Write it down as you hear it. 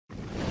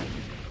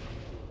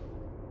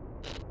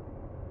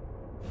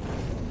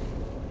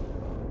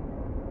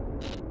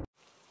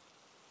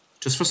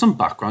Just for some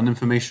background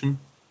information,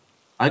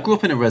 I grew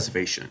up in a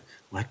reservation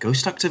where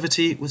ghost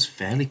activity was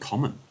fairly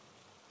common,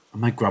 and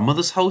my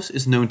grandmother's house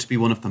is known to be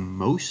one of the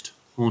most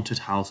haunted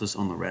houses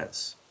on the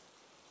res.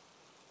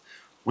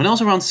 When I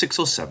was around 6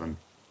 or 7,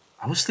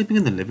 I was sleeping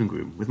in the living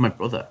room with my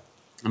brother,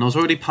 and I was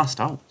already passed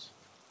out.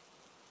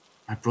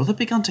 My brother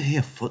began to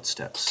hear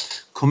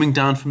footsteps coming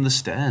down from the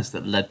stairs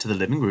that led to the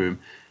living room,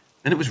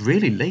 and it was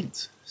really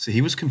late, so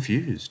he was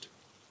confused.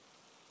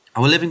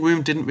 Our living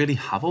room didn't really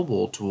have a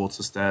wall towards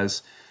the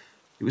stairs.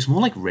 It was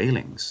more like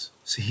railings,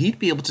 so he'd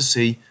be able to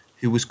see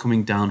who was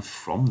coming down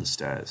from the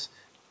stairs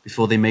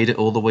before they made it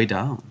all the way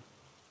down.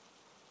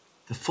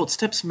 The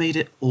footsteps made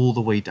it all the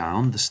way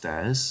down the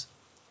stairs,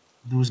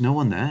 and there was no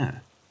one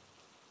there.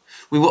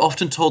 We were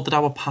often told that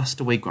our passed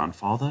away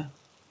grandfather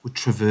would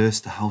traverse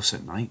the house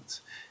at night,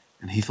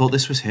 and he thought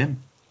this was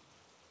him.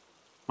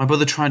 My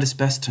brother tried his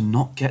best to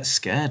not get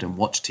scared and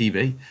watch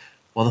TV,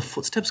 while the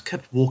footsteps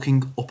kept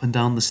walking up and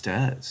down the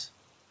stairs.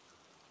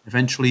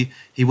 Eventually,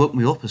 he woke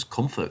me up as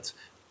comfort,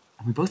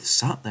 and we both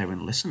sat there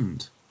and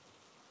listened.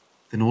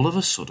 Then all of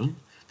a sudden,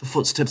 the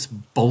footsteps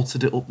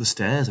bolted it up the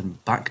stairs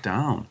and back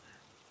down,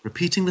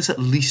 repeating this at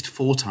least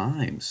 4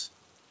 times.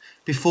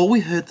 Before we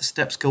heard the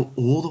steps go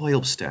all the way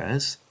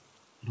upstairs,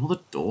 and all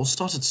the doors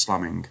started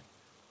slamming.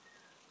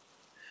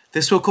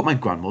 This woke up my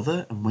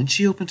grandmother, and when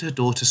she opened her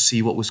door to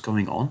see what was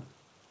going on,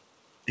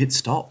 it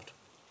stopped.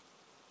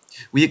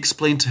 We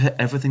explained to her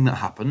everything that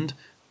happened,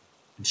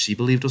 and she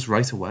believed us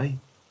right away,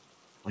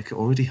 like it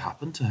already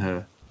happened to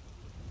her.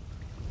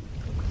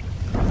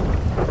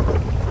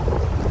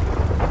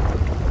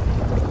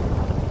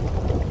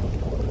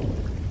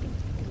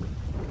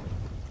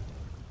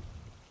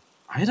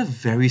 I had a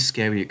very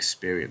scary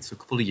experience a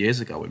couple of years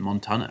ago in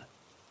Montana,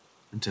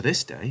 and to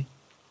this day,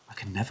 I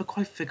can never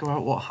quite figure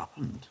out what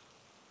happened.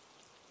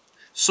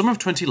 Summer of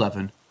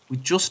 2011, we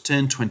just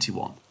turned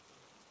 21.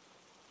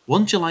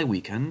 One July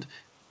weekend,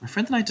 my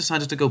friend and I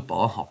decided to go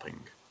bar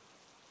hopping.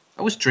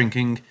 I was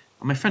drinking,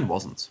 and my friend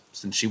wasn't,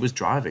 since she was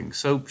driving,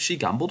 so she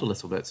gambled a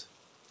little bit.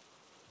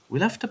 We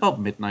left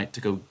about midnight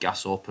to go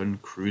gas up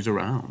and cruise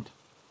around.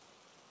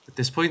 At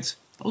this point,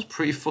 I was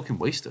pretty fucking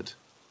wasted.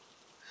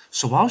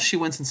 So while she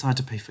went inside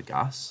to pay for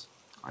gas,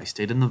 I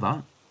stayed in the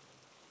van.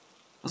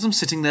 As I'm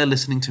sitting there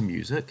listening to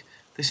music,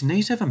 this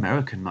Native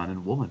American man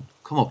and woman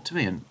come up to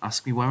me and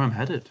ask me where I'm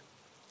headed.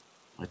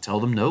 I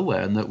tell them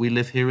nowhere and that we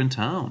live here in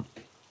town.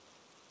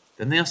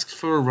 Then they asked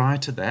for a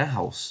ride to their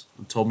house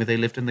and told me they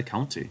lived in the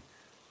county.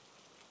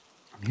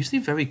 I'm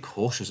usually very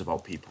cautious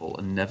about people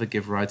and never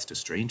give rides to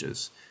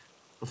strangers,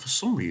 but for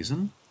some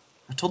reason,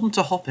 I told them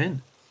to hop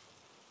in.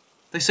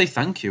 They say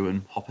thank you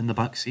and hop in the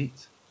back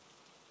seat.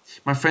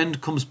 My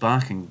friend comes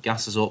back and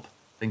gasses up,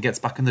 then gets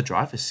back in the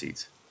driver's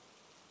seat.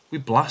 We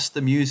blast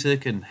the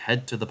music and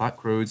head to the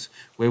back roads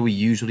where we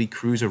usually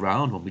cruise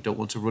around when we don't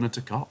want to run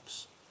into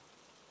cops.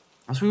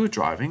 As we were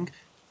driving,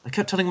 I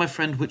kept telling my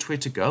friend which way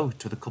to go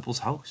to the couple's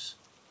house.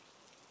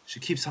 She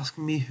keeps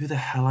asking me who the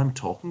hell I'm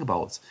talking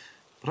about,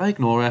 but I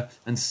ignore her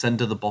and send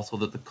her the bottle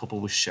that the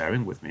couple was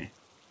sharing with me.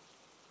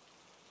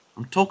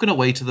 I'm talking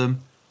away to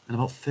them, and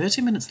about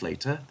 30 minutes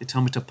later, they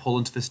tell me to pull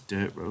into this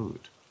dirt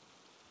road.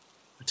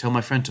 I tell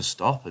my friend to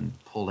stop and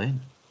pull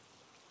in.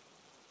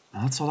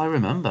 And that's all I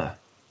remember.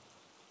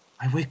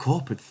 I wake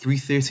up at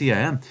 3:30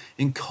 AM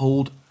in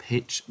cold,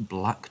 pitch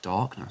black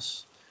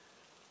darkness.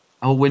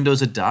 Our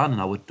windows are down and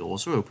our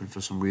doors are open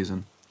for some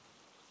reason.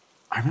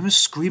 I remember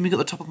screaming at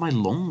the top of my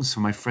lungs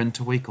for my friend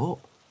to wake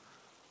up.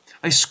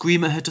 I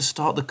scream at her to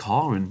start the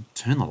car and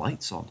turn the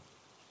lights on.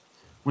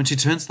 When she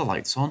turns the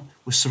lights on,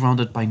 we're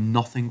surrounded by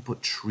nothing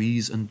but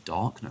trees and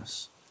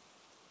darkness.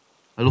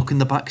 I look in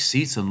the back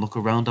seat and look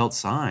around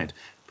outside,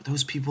 but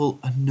those people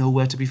are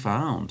nowhere to be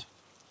found.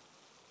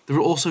 There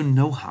are also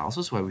no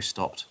houses where we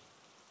stopped.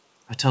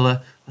 I tell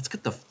her, let's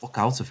get the fuck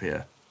out of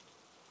here.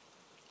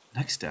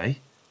 Next day,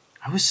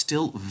 I was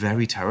still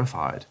very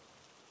terrified.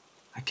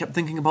 I kept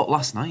thinking about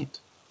last night,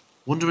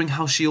 wondering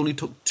how she only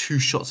took 2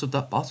 shots of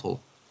that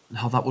bottle, and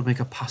how that would make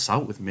her pass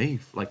out with me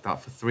like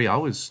that for 3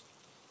 hours.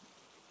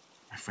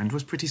 My friend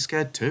was pretty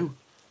scared too.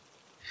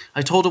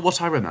 I told her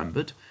what I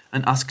remembered,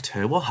 and asked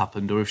her what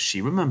happened or if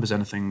she remembers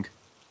anything.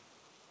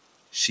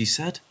 She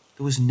said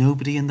there was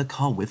nobody in the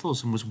car with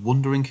us and was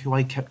wondering who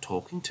I kept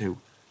talking to,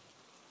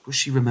 but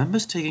she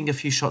remembers taking a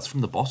few shots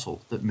from the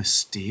bottle that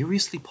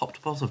mysteriously popped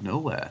up out of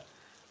nowhere,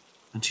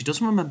 and she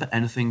doesn't remember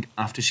anything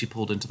after she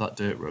pulled into that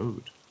dirt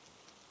road.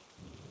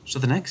 So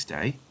the next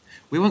day,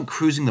 we went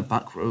cruising the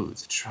back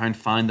roads to try and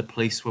find the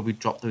place where we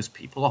dropped those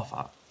people off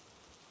at.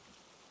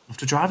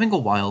 After driving a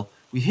while,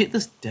 we hit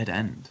this dead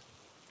end,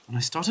 and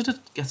I started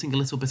getting a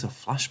little bit of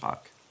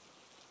flashback.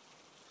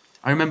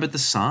 I remembered the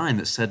sign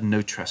that said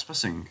no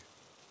trespassing.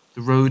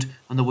 The road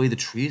and the way the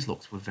trees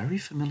looked were very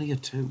familiar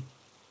too.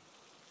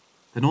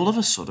 Then all of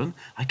a sudden,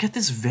 I get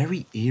this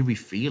very eerie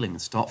feeling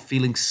and start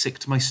feeling sick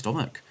to my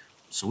stomach,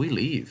 so we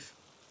leave.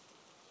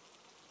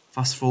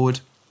 Fast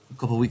forward a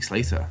couple of weeks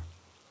later.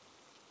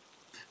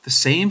 The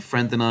same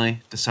friend and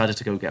I decided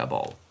to go get a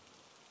bottle.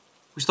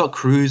 We start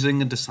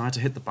cruising and decide to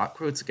hit the back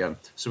roads again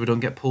so we don't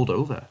get pulled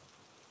over.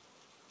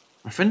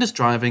 My friend is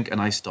driving and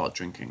I start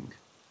drinking.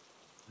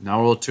 An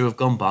hour or two have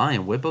gone by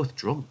and we're both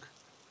drunk.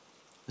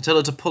 I tell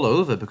her to pull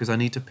over because I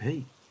need to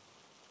pee.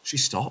 She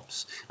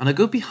stops and I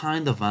go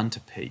behind the van to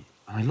pee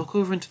and I look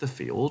over into the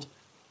field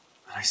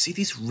and I see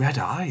these red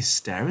eyes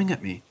staring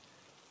at me.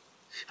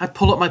 I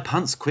pull up my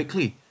pants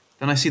quickly,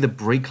 then I see the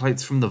brake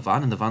lights from the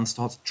van and the van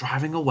starts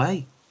driving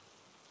away.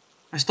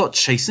 I start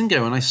chasing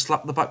her and I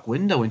slap the back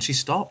window and she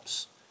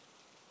stops.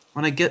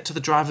 When I get to the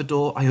driver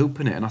door, I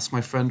open it and ask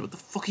my friend, "What the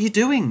fuck are you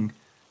doing?"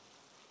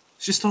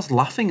 She starts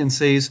laughing and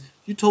says,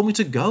 "You told me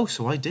to go,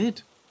 so I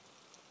did."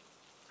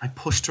 I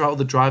pushed her out of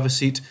the driver's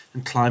seat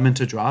and climb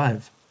into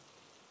drive.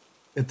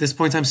 At this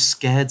point, I'm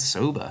scared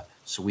sober,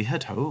 so we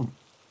head home.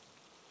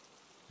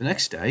 The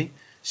next day,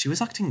 she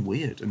was acting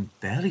weird and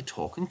barely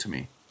talking to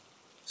me,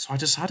 so I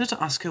decided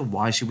to ask her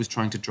why she was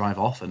trying to drive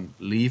off and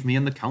leave me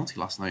in the county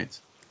last night.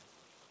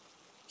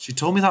 She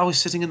told me that I was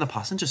sitting in the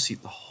passenger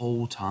seat the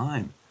whole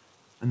time,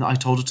 and that I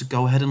told her to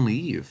go ahead and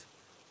leave.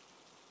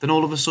 Then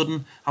all of a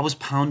sudden, I was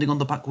pounding on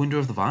the back window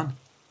of the van.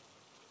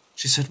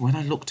 She said, "When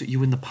I looked at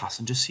you in the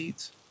passenger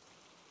seat,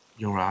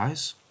 your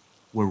eyes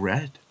were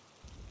red."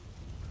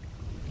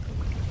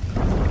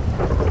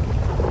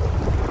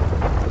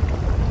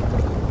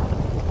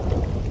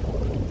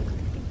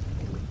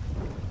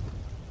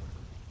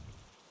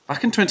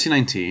 Back in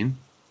 2019,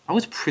 I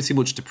was pretty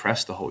much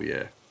depressed the whole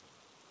year.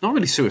 Not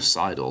really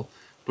suicidal,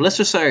 but let's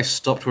just say I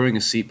stopped wearing a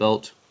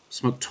seatbelt,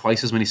 smoked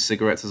twice as many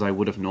cigarettes as I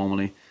would have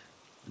normally,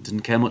 and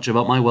didn't care much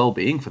about my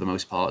well-being for the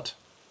most part.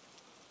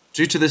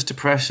 Due to this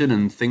depression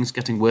and things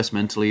getting worse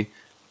mentally,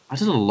 I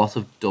did a lot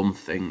of dumb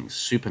things,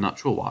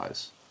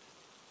 supernatural-wise.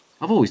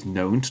 I've always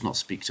known to not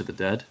speak to the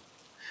dead,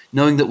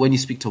 knowing that when you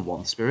speak to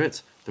one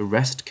spirit, the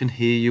rest can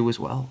hear you as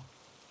well.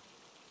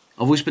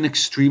 I've always been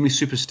extremely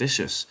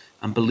superstitious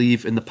and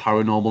believe in the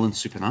paranormal and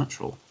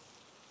supernatural.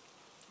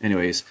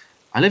 Anyways,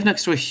 I live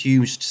next to a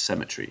huge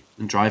cemetery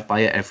and drive by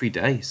it every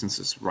day since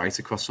it's right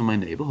across from my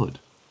neighbourhood.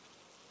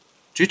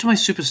 Due to my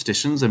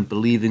superstitions and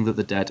believing that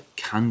the dead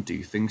can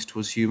do things to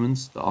us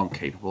humans that aren't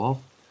capable of,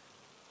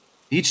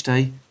 each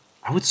day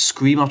I would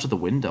scream out of the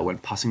window when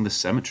passing the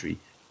cemetery,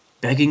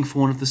 begging for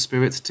one of the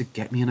spirits to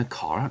get me in a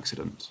car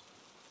accident.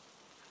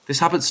 This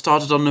habit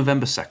started on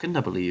November 2nd,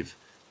 I believe,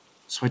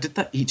 so I did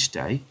that each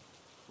day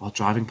while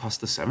driving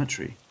past the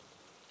cemetery.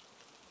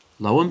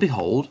 Lo and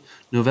behold,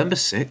 November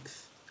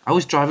 6th, I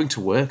was driving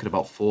to work at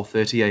about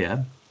 4:30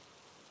 AM.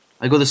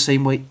 I go the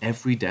same way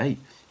every day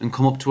and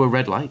come up to a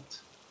red light.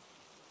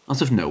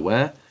 Out of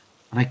nowhere,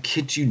 and I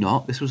kid you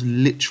not, this was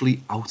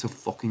literally out of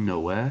fucking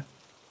nowhere,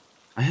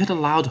 I heard a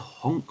loud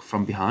honk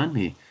from behind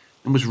me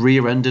and was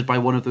rear-ended by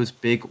one of those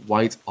big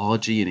white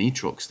RG&E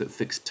trucks that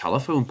fix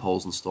telephone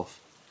poles and stuff.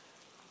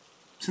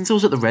 Since I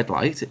was at the red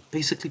light, it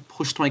basically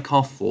pushed my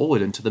car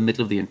forward into the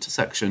middle of the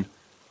intersection,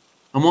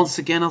 and once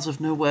again, out of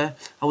nowhere,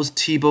 I was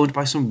T-boned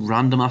by some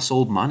random-ass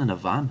old man in a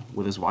van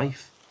with his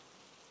wife.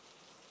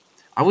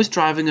 I was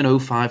driving an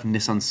 '05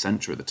 Nissan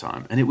Sentra at the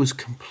time, and it was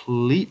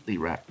completely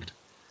wrecked.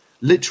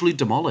 Literally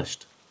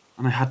demolished,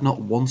 and I had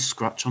not one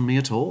scratch on me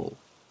at all.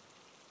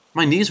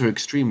 My knees were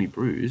extremely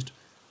bruised.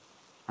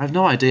 I have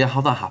no idea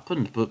how that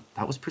happened, but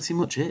that was pretty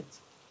much it.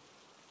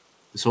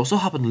 This also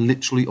happened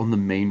literally on the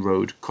main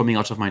road coming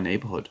out of my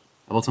neighbourhood,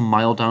 about a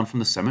mile down from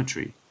the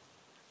cemetery.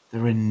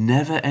 There are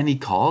never any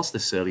cars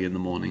this early in the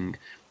morning,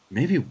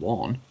 maybe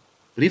one,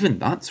 but even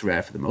that's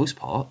rare for the most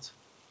part.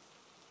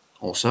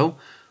 Also,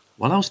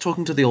 while I was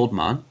talking to the old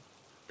man,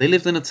 they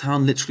lived in a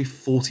town literally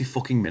 40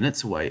 fucking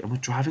minutes away and were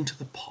driving to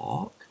the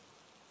park.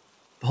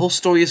 The whole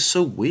story is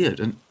so weird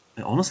and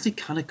it honestly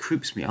kind of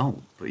creeps me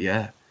out, but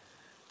yeah.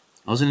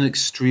 I was in an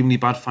extremely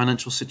bad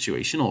financial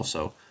situation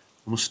also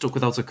and was stuck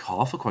without a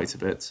car for quite a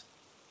bit.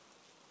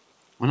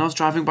 When I was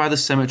driving by the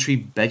cemetery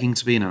begging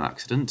to be in an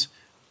accident,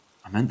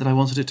 I meant that I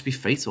wanted it to be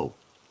fatal.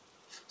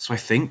 So I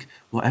think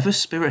whatever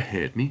spirit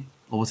heard me,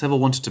 or whatever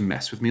wanted to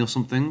mess with me or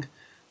something,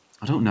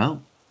 I don't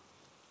know.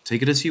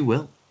 Take it as you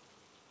will.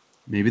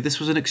 Maybe this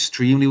was an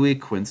extremely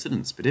weird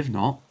coincidence, but if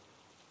not,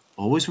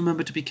 always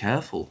remember to be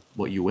careful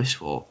what you wish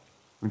for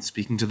when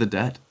speaking to the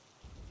dead.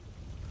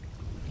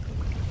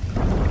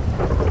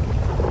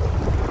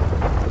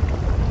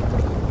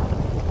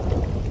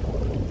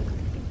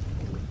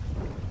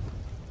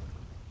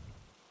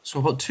 So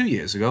about 2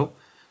 years ago,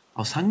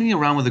 I was hanging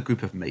around with a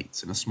group of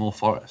mates in a small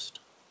forest.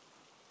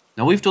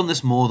 Now we've done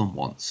this more than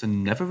once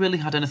and never really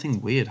had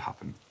anything weird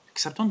happen,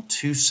 except on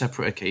 2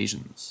 separate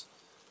occasions.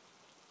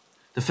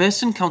 The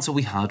first encounter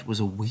we had was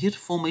a weird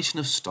formation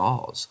of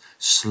stars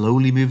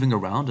slowly moving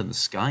around in the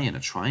sky in a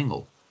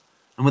triangle,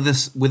 and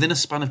within a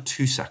span of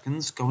 2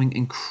 seconds going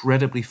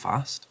incredibly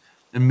fast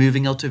and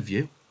moving out of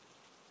view.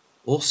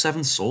 All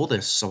 7 saw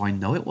this, so I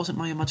know it wasn't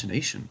my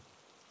imagination.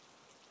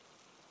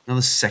 Now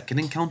the second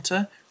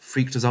encounter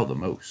freaked us out the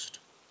most.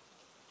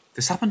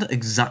 This happened at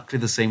exactly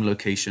the same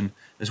location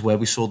as where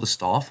we saw the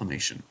star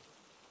formation.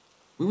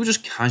 We were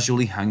just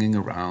casually hanging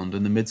around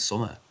in the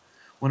midsummer,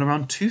 when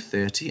around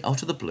 2:30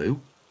 out of the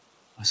blue,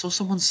 I saw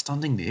someone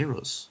standing near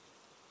us.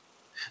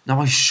 Now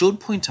I should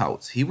point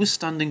out he was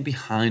standing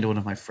behind one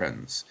of my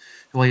friends,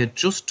 who I had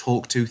just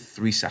talked to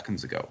 3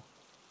 seconds ago.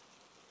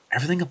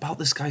 Everything about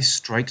this guy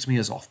strikes me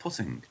as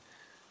off-putting.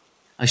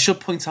 I should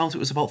point out it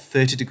was about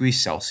 30 degrees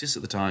Celsius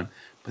at the time,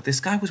 but this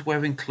guy was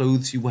wearing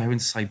clothes you wear in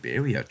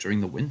Siberia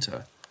during the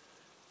winter.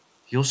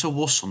 He also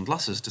wore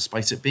sunglasses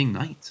despite it being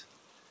night.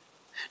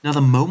 Now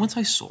the moment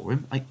I saw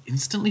him, I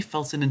instantly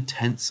felt an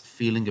intense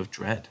feeling of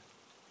dread.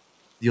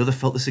 The other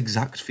felt this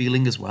exact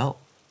feeling as well.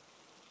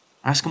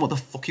 I asked him what the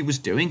fuck he was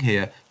doing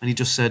here, and he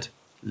just said,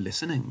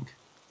 listening.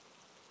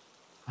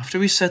 After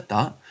he said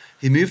that,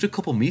 he moved a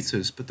couple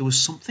meters, but there was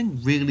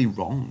something really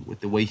wrong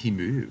with the way he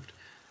moved,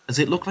 as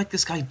it looked like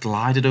this guy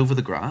glided over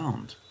the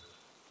ground.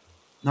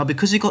 Now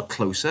because he got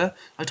closer,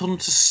 I told him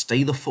to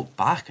stay the fuck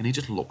back, and he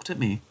just looked at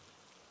me.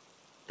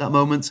 That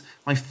moment,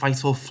 my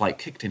fight or flight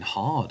kicked in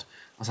hard,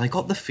 as I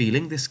got the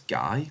feeling this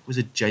guy was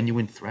a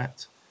genuine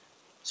threat.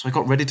 So I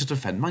got ready to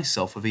defend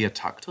myself if he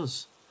attacked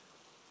us.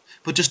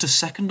 But just a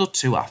second or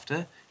two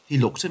after, he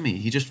looked at me,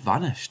 he just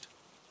vanished.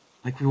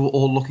 Like we were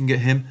all looking at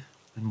him,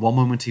 and one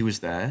moment he was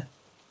there,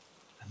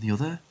 and the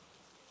other,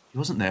 he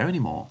wasn't there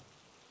anymore.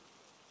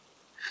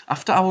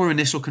 After our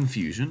initial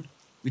confusion,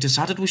 we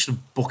decided we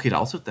should book it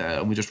out of there,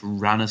 and we just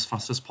ran as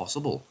fast as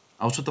possible,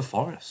 out of the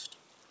forest.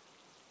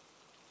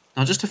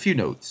 Now just a few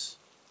notes.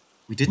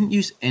 We didn't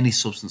use any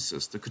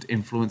substances that could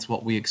influence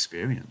what we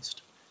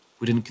experienced.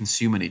 We didn't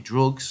consume any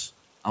drugs,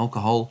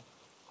 alcohol,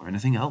 or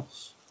anything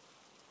else.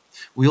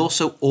 We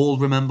also all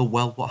remember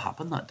well what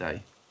happened that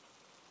day.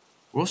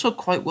 We're also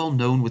quite well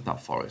known with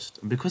that forest,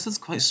 and because it's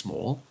quite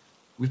small,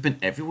 we've been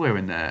everywhere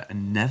in there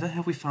and never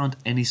have we found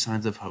any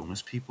signs of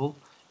homeless people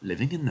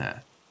living in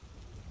there.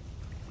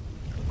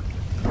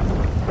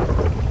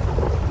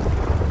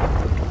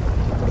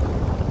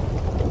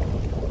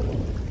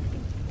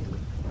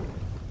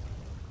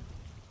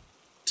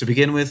 To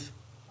begin with,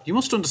 you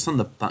must understand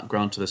the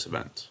background to this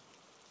event.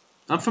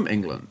 I'm from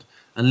England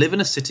and live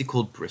in a city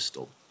called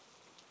Bristol.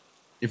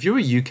 If you're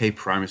a UK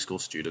primary school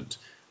student,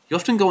 you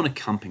often go on a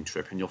camping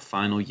trip in your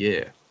final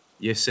year,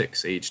 year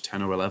 6, age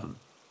 10 or 11.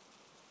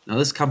 Now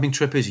this camping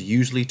trip is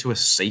usually to a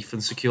safe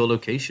and secure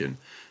location,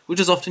 which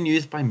is often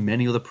used by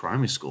many other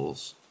primary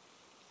schools.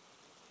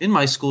 In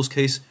my school's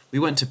case, we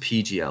went to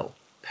PGL,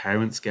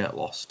 Parents Get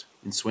Lost,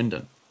 in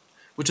Swindon,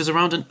 which is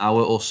around an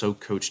hour or so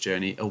coach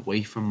journey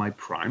away from my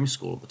primary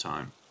school at the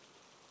time.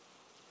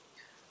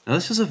 Now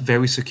this is a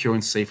very secure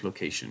and safe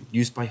location,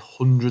 used by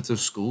hundreds of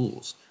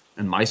schools,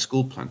 and my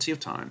school plenty of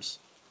times.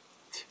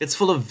 It's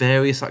full of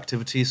various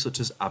activities such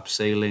as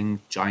abseiling,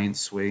 giant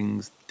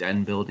swings,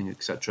 den building,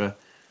 etc.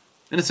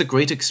 And it's a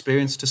great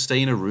experience to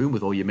stay in a room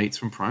with all your mates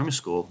from primary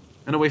school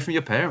and away from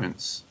your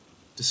parents,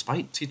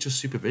 despite teacher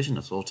supervision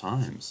at all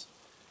times.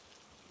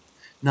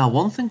 Now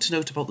one thing to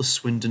note about the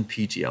Swindon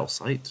PGL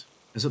site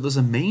is that there's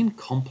a main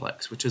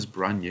complex which is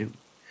brand new,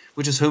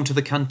 which is home to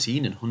the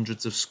canteen and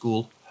hundreds of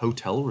school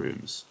hotel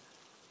rooms.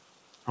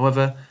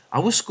 However,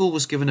 our school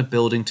was given a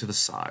building to the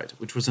side,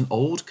 which was an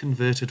old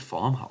converted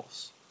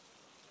farmhouse.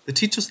 The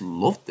teachers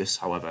loved this,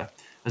 however,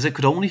 as it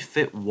could only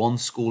fit one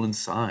school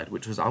inside,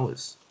 which was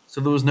ours,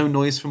 so there was no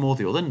noise from all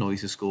the other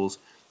noisy schools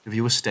if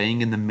you were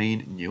staying in the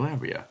main new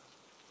area.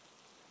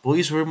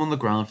 Boys' room on the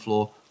ground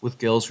floor, with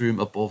girls' room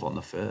above on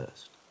the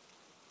first.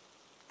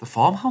 The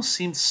farmhouse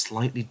seemed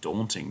slightly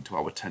daunting to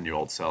our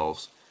 10-year-old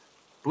selves,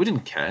 but we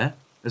didn't care,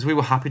 as we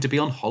were happy to be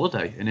on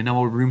holiday and in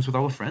our rooms with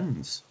our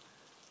friends.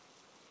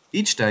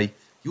 Each day,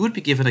 you would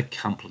be given a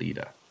camp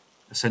leader,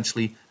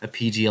 essentially a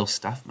PGL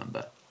staff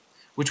member,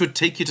 which would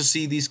take you to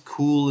see these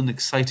cool and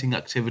exciting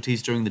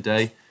activities during the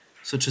day,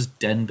 such as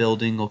den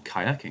building or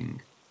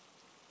kayaking.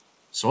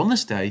 So on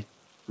this day,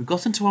 we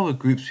got into our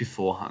groups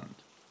beforehand,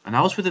 and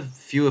I was with a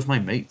few of my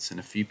mates and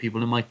a few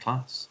people in my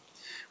class,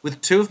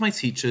 with 2 of my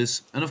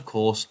teachers and of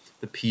course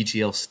the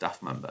PGL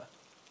staff member.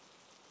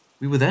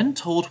 We were then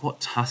told what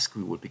task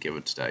we would be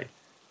given today,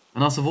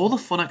 and out of all the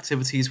fun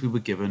activities we were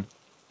given,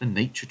 the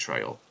nature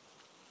trail.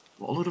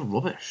 What a load of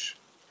rubbish.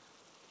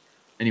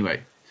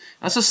 Anyway,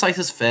 as the site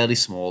is fairly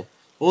small,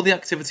 all the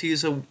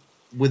activities are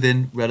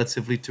within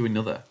relatively to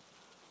another.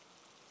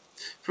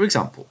 For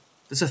example,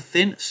 there's a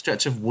thin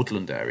stretch of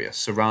woodland area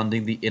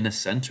surrounding the inner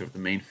centre of the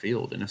main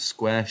field in a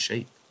square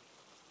shape.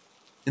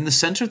 In the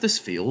centre of this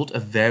field are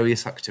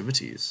various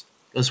activities,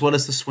 as well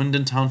as the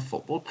Swindon Town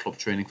Football Club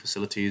training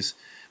facilities,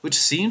 which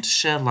seem to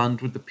share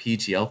land with the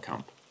PGL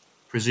camp,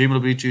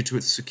 presumably due to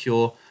its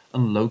secure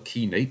and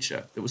low-key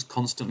nature that was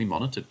constantly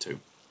monitored to.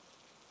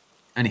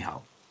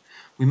 Anyhow,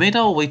 we made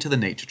our way to the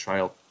nature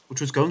trail, which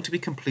was going to be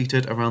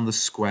completed around the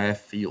square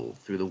field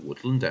through the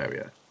woodland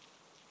area.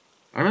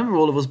 I remember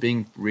all of us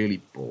being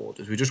really bored,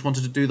 as we just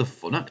wanted to do the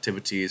fun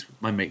activities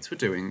my mates were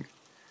doing,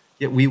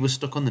 yet we were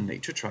stuck on the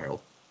nature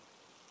trail.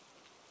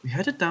 We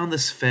headed down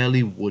this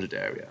fairly wooded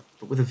area,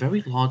 but with a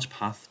very large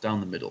path down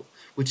the middle,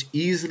 which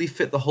easily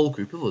fit the whole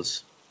group of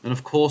us, and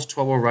of course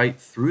to our right,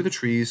 through the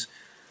trees,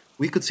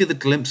 we could see the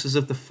glimpses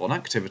of the fun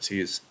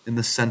activities in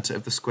the centre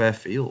of the square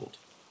field.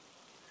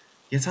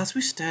 Yet as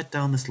we stared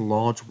down this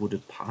large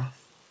wooded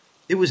path,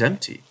 it was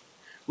empty,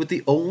 with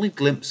the only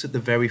glimpse at the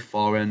very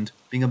far end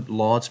being a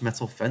large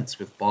metal fence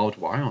with barbed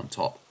wire on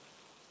top,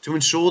 to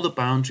ensure the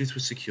boundaries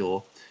were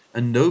secure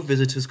and no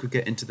visitors could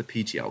get into the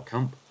PGL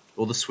camp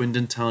or the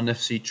Swindon Town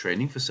FC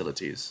training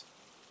facilities.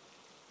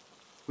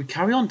 We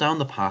carry on down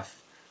the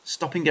path,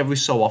 stopping every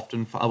so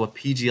often for our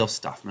PGL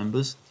staff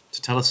members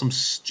to tell us some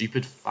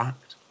stupid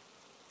fact,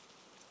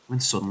 when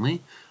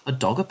suddenly a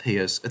dog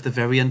appears at the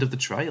very end of the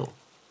trail.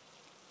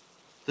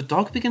 The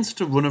dog begins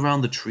to run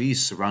around the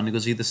trees surrounding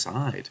us either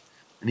side,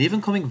 and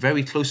even coming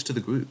very close to the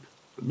group,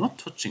 but not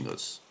touching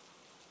us.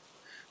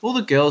 All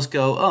the girls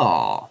go,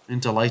 "Ah," in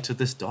delight at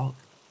this dog.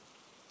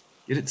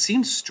 Yet it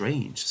seemed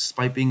strange,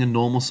 despite being a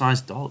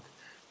normal-sized dog.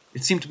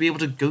 It seemed to be able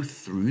to go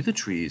through the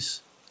trees,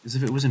 as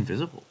if it was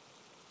invisible.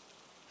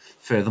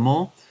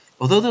 Furthermore,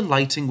 although the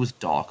lighting was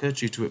darker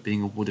due to it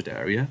being a wooded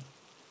area,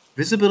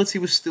 visibility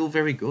was still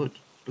very good,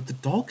 but the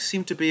dog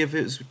seemed to be if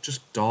it was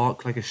just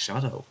dark like a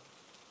shadow.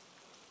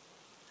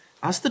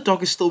 As the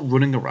dog is still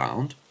running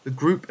around, the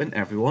group and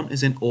everyone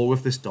is in awe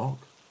of this dog.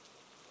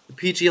 The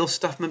PGL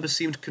staff member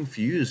seemed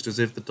confused, as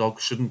if the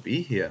dog shouldn't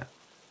be here.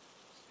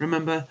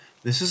 Remember,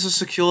 this is a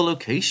secure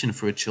location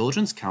for a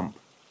children's camp,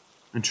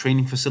 and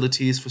training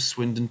facilities for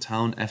Swindon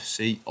Town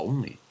FC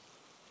only.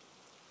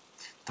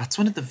 That's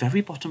when at the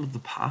very bottom of the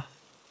path,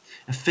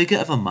 a figure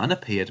of a man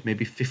appeared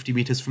maybe 50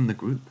 metres from the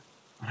group,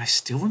 and I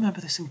still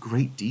remember this in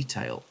great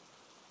detail.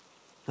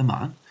 The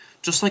man,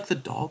 just like the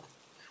dog,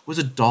 was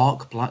a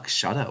dark black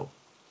shadow.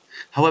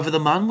 However, the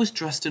man was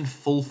dressed in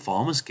full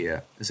farmer's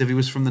gear, as if he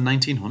was from the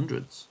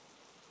 1900s.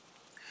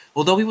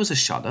 Although he was a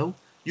shadow,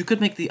 you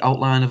could make the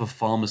outline of a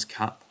farmer's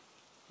cap,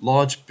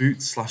 large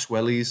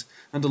boots/wellies,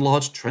 and a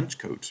large trench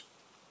coat.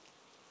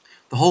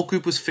 The whole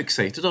group was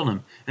fixated on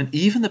him, and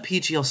even the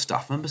PGL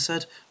staff member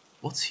said,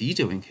 "What's he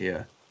doing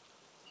here?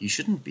 He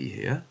shouldn't be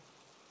here."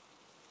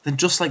 Then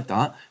just like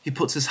that, he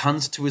puts his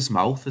hands to his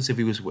mouth as if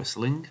he was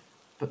whistling,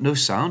 but no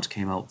sound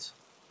came out.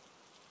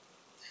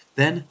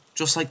 Then,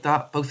 just like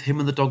that, both him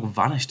and the dog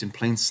vanished in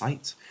plain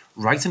sight,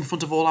 right in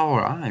front of all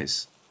our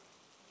eyes.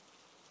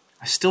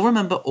 I still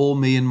remember all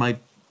me and my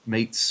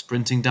mates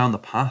sprinting down the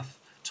path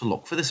to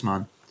look for this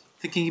man,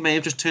 thinking he may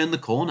have just turned the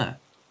corner,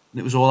 and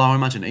it was all our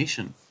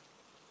imagination.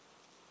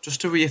 Just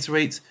to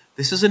reiterate,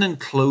 this is an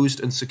enclosed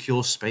and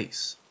secure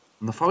space,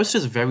 and the forest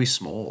is very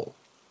small,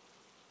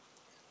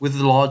 with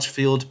the large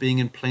field being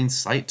in plain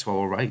sight to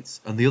our right,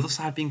 and the other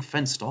side being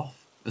fenced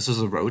off, as there's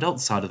a road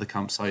outside of the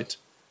campsite.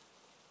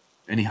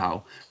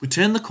 Anyhow, we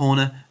turn the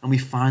corner and we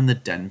find the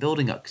den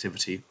building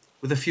activity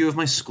with a few of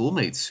my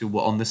schoolmates who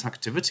were on this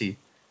activity.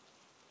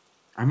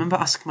 I remember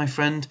asking my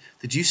friend,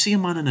 "Did you see a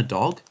man and a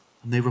dog?"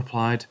 And they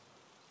replied,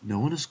 "No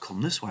one has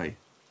come this way."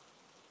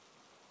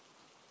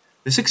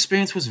 This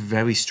experience was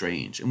very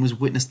strange and was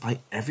witnessed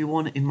by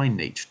everyone in my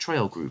nature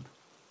trail group.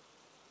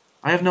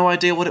 I have no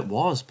idea what it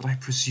was, but I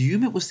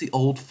presume it was the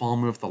old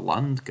farmer of the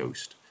land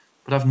ghost,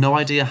 but I have no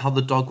idea how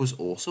the dog was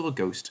also a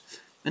ghost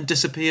and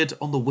disappeared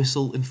on the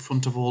whistle in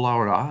front of all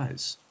our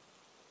eyes.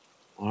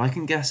 All I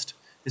can guess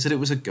is that it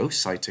was a ghost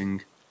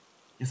sighting,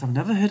 yet I've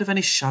never heard of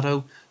any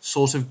shadow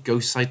sort of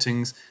ghost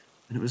sightings,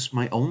 and it was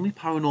my only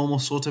paranormal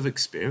sort of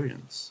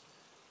experience.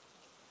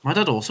 My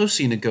dad also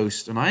seen a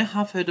ghost, and I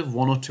have heard of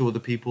one or two other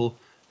people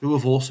who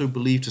have also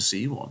believed to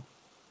see one.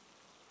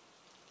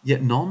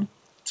 Yet none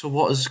to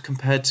what is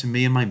compared to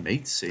me and my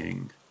mates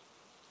seeing.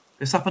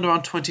 This happened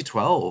around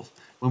 2012,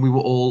 when we were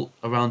all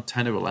around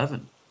 10 or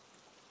 11.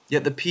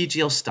 Yet the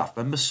PGL staff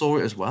members saw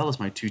it as well as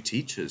my two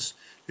teachers,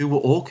 who were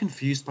all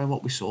confused by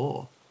what we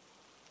saw.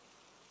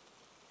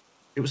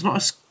 It was not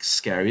a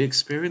scary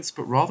experience,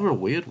 but rather a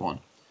weird one,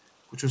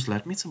 which has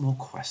led me to more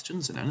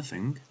questions than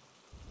anything.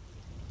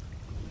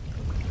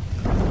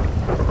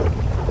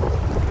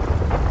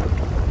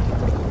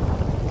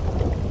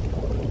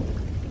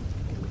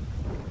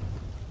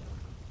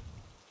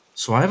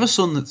 So I have a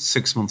son that's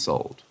 6 months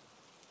old.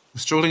 I'm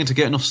struggling to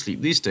get enough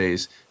sleep these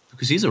days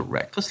because he's a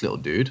reckless little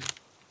dude.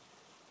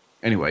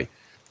 Anyway,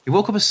 he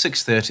woke up at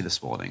 6:30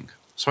 this morning,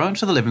 so I went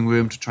to the living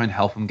room to try and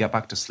help him get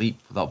back to sleep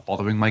without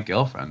bothering my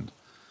girlfriend.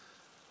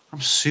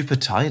 I'm super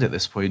tired at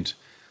this point,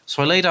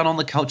 so I lay down on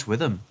the couch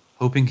with him,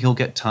 hoping he'll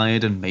get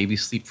tired and maybe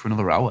sleep for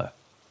another hour.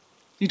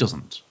 He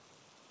doesn't.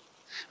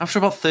 After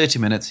about 30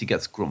 minutes, he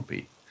gets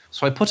grumpy,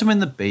 so I put him in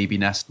the baby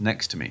nest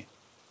next to me.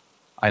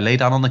 I lay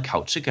down on the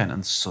couch again,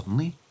 and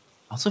suddenly,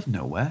 out of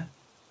nowhere,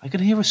 I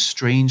can hear a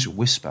strange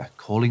whisper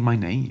calling my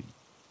name.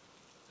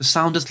 The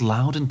sound is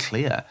loud and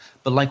clear,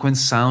 but like when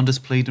sound is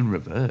played in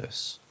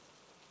reverse.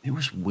 It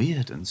was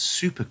weird and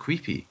super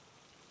creepy.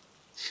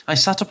 I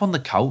sat up on the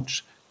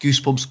couch,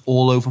 goosebumps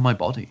all over my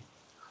body,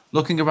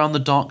 looking around the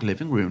dark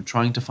living room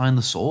trying to find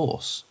the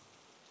source.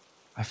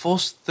 I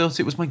first thought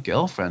it was my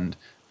girlfriend,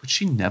 but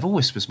she never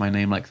whispers my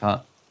name like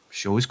that.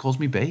 She always calls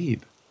me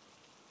babe.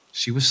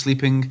 She was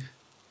sleeping.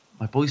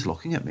 My boy's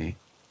looking at me.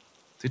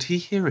 Did he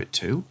hear it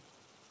too?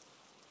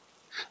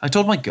 I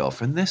told my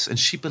girlfriend this and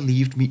she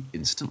believed me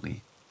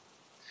instantly.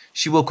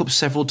 She woke up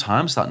several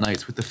times that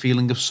night with the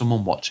feeling of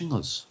someone watching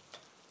us.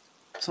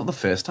 It's not the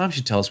first time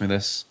she tells me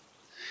this.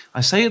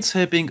 I say it's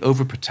her being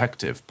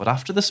overprotective, but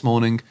after this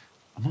morning,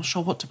 I'm not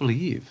sure what to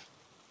believe.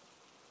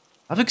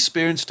 I've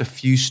experienced a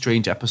few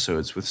strange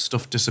episodes with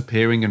stuff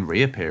disappearing and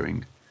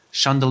reappearing,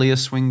 chandelier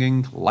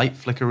swinging, light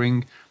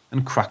flickering,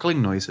 and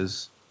crackling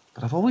noises,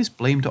 but I've always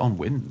blamed it on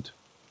wind,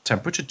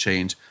 temperature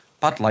change,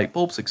 bad light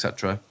bulbs,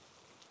 etc.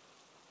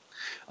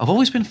 I've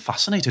always been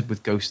fascinated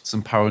with ghosts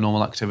and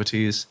paranormal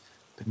activities,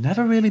 but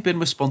never really been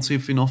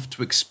responsive enough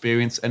to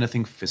experience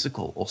anything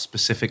physical or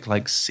specific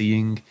like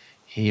seeing,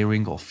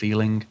 hearing, or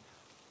feeling.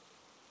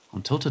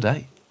 Until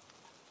today.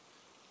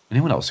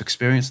 Anyone else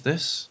experienced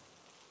this?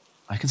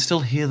 I can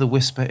still hear the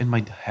whisper in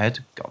my head,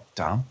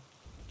 goddamn.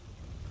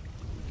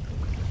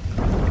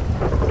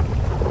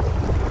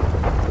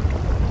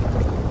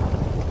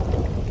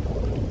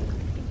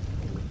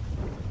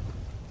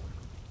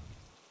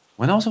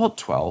 When I was about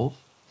 12,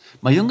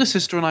 my younger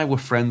sister and I were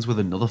friends with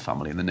another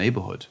family in the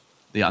neighbourhood,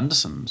 the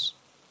Andersons.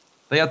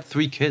 They had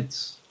 3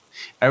 kids.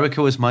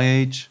 Erica was my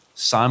age,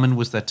 Simon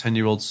was their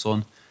 10-year-old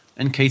son,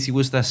 and Katie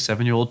was their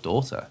 7-year-old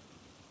daughter.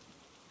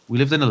 We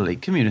lived in a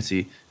lake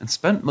community and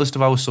spent most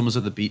of our summers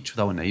at the beach with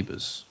our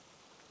neighbours.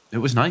 It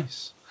was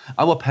nice.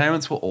 Our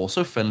parents were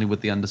also friendly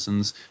with the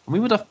Andersons, and we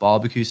would have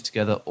barbecues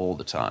together all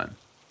the time.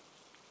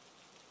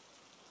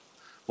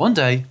 One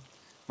day,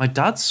 my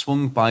dad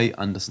swung by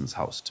Anderson's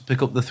house to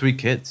pick up the 3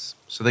 kids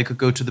so they could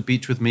go to the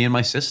beach with me and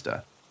my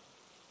sister.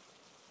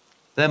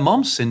 Their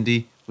mom,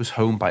 Cindy, was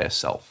home by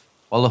herself,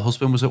 while her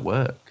husband was at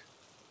work.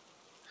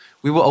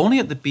 We were only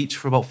at the beach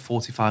for about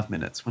 45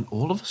 minutes when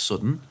all of a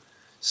sudden,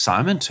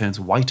 Simon turns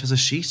white as a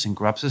sheet and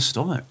grabs his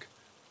stomach.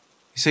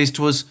 He says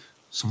to us,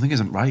 "Something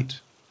isn't right."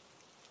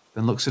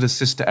 Then looks at his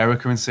sister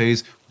Erica and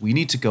says, "We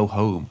need to go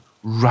home,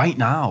 right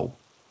now."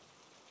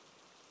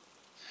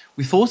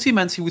 We thought he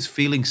meant he was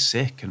feeling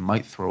sick and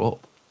might throw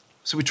up,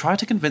 so we tried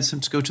to convince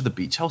him to go to the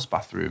beach house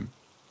bathroom,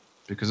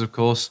 because of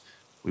course,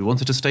 we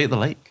wanted to stay at the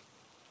lake.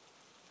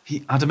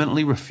 He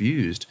adamantly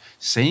refused,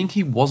 saying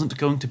he wasn't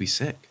going to be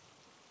sick.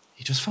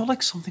 He just felt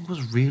like something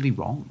was really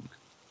wrong.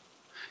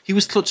 He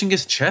was clutching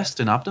his chest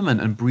and abdomen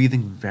and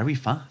breathing very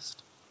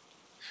fast.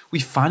 We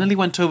finally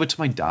went over to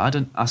my dad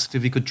and asked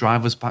if he could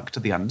drive us back to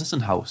the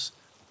Anderson house,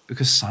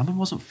 because Simon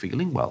wasn't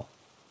feeling well.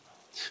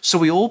 So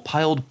we all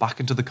piled back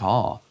into the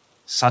car,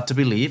 sad to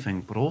be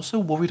leaving, but also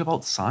worried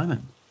about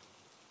Simon.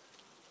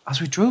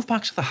 As we drove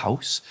back to the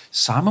house,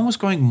 Simon was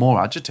growing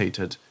more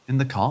agitated in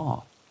the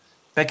car,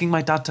 begging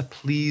my dad to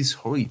please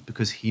hurry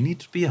because he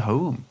needed to be at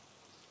home.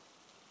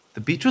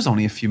 The beach was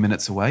only a few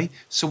minutes away,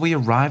 so we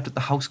arrived at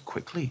the house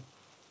quickly.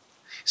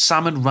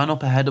 Simon ran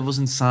up ahead of us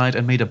inside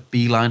and made a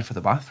beeline for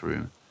the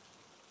bathroom.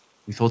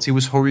 We thought he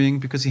was hurrying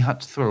because he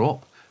had to throw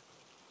up,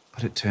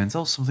 but it turns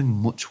out something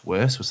much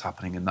worse was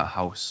happening in that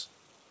house.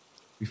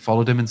 We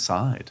followed him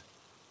inside.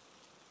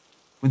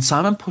 When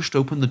Simon pushed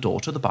open the door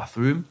to the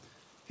bathroom,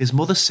 his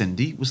mother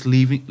Cindy was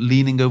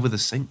leaning over the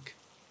sink.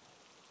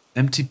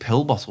 Empty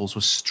pill bottles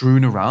were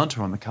strewn around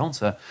her on the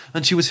counter,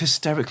 and she was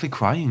hysterically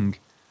crying.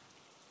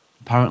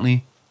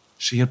 Apparently,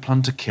 she had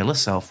planned to kill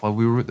herself while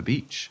we were at the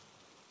beach.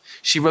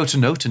 She wrote a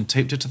note and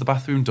taped it to the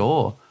bathroom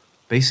door,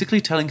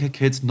 basically telling her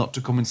kids not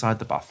to come inside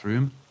the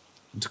bathroom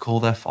and to call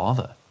their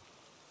father.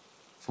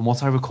 From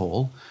what I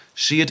recall,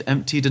 she had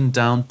emptied and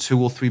downed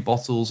 2 or 3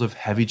 bottles of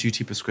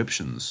heavy-duty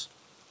prescriptions.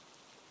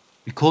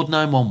 We called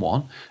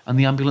 911 and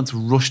the ambulance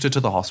rushed her to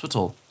the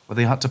hospital, where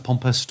they had to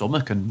pump her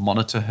stomach and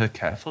monitor her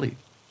carefully.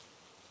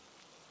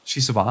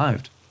 She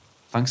survived,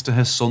 thanks to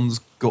her son's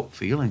gut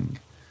feeling.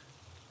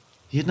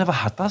 He had never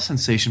had that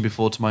sensation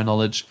before to my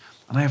knowledge,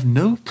 and I have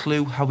no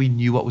clue how he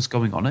knew what was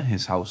going on at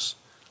his house.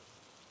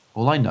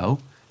 All I know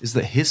is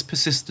that his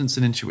persistence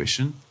and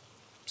intuition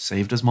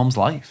saved his mom's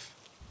life.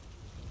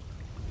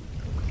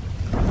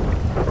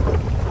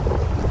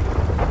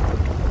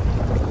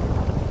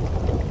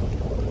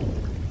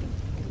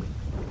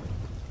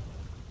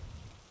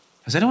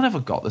 Has anyone ever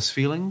got this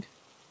feeling?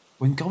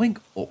 When going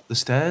up the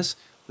stairs,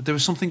 that there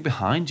is something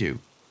behind you,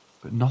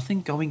 but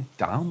nothing going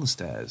down the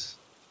stairs.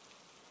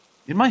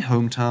 In my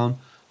hometown,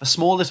 a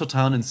small little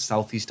town in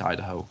southeast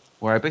Idaho,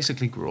 where I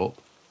basically grew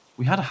up,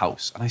 we had a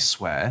house, and I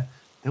swear,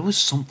 there was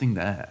something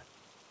there,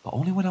 but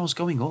only when I was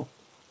going up.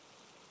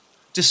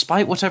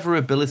 Despite whatever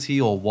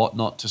ability or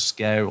whatnot to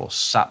scare or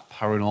sap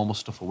paranormal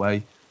stuff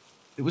away,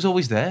 it was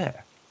always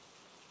there.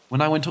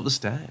 When I went up the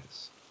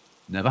stairs,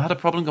 never had a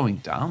problem going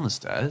down the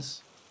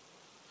stairs.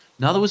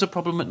 Now there was a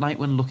problem at night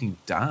when looking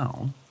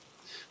down,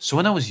 so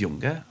when I was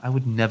younger, I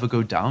would never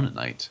go down at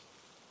night,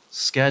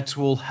 scared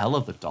to all hell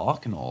of the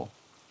dark and all.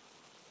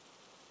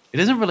 It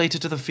isn't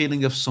related to the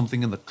feeling of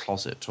something in the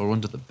closet or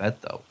under the bed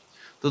though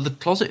the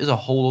closet is a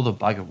whole other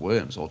bag of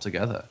worms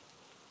altogether.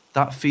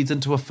 That feeds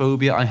into a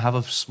phobia I have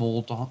of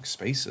small dark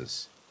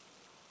spaces.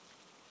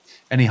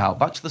 Anyhow,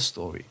 back to the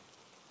story.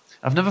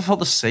 I've never felt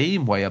the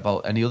same way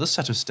about any other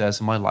set of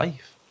stairs in my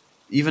life.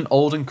 Even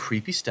old and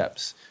creepy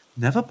steps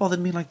never bothered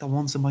me like the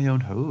ones in my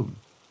own home.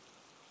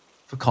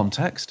 For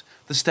context,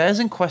 the stairs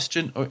in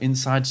question are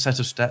inside set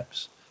of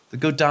steps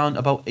that go down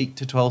about 8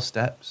 to 12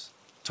 steps,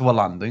 to a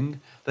landing,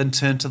 then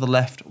turn to the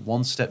left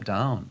 1 step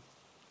down,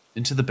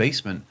 into the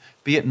basement,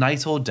 be it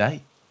night or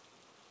day.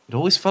 It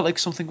always felt like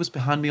something was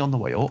behind me on the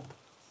way up.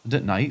 and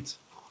at night,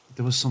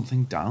 there was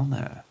something down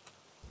there.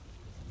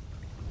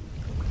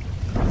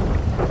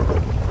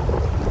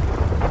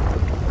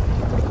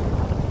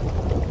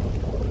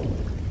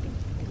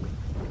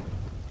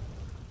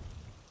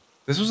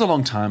 This was a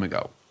long time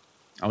ago.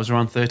 I was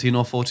around 13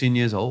 or 14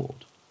 years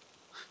old.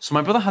 So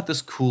my brother had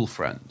this cool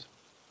friend.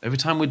 Every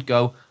time we'd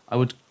go, I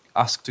would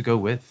ask to go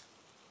with.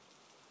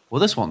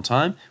 Well, this one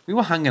time, we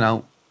were hanging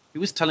out. He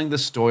was telling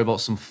this story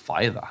about some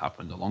fire that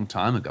happened a long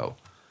time ago.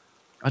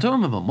 I don't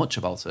remember much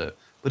about it,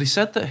 but he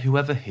said that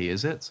whoever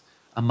hears it,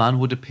 a man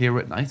would appear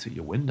at night at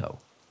your window.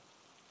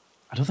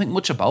 I don't think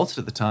much about it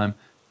at the time,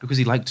 because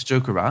he liked to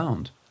joke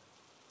around.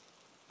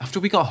 After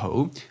we got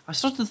home, I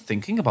started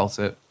thinking about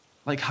it,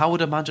 like how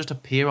would a man just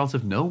appear out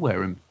of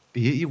nowhere and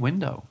be at your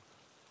window?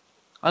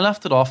 I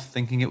laughed it off,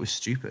 thinking it was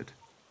stupid.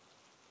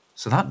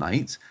 So that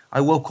night,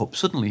 I woke up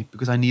suddenly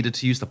because I needed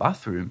to use the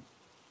bathroom.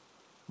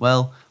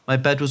 Well, my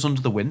bed was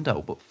under the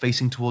window, but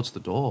facing towards the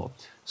door,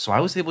 so I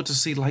was able to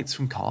see lights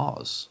from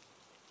cars.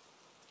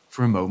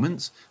 For a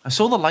moment, I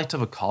saw the light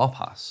of a car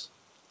pass.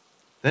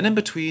 Then in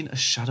between, a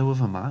shadow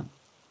of a man.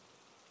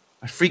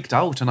 I freaked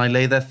out and I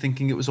lay there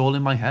thinking it was all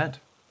in my head.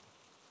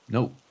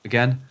 No,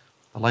 again,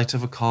 the light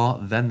of a car,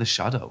 then the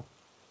shadow.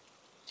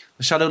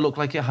 The shadow looked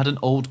like it had an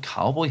old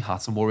cowboy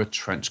hat and wore a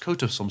trench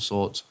coat of some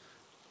sort.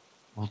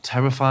 Well,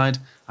 terrified,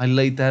 I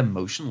laid there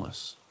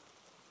motionless.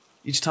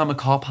 Each time a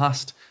car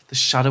passed, the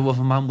shadow of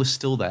a man was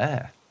still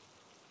there.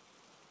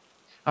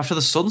 After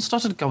the sun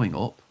started going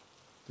up,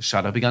 the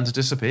shadow began to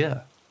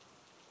disappear.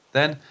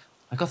 Then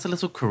I got a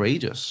little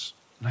courageous,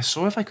 and I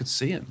saw if I could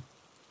see him.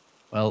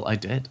 Well, I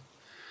did.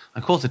 I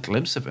caught a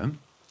glimpse of him.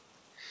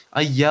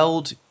 I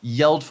yelled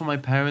for my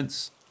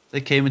parents.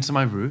 They came into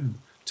my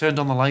room, turned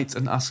on the lights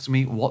and asked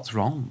me what's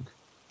wrong.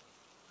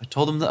 I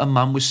told them that a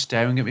man was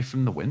staring at me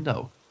from the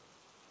window.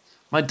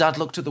 My dad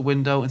looked at the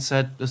window and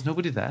said, "There's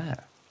nobody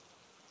there."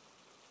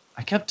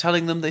 I kept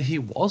telling them that he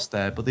was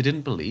there, but they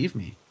didn't believe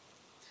me.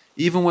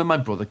 Even when my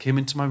brother came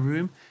into my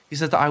room, he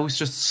said that I was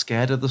just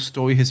scared of the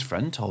story his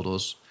friend told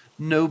us.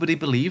 Nobody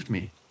believed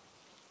me.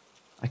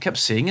 I kept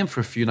seeing him for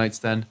a few nights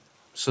then.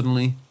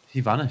 Suddenly,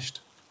 he vanished.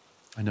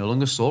 I no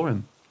longer saw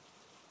him.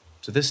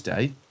 To this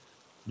day,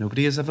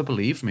 nobody has ever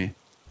believed me.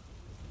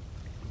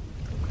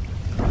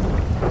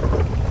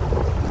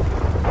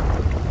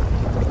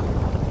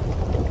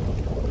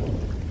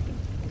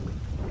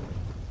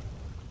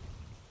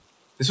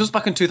 This was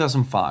back in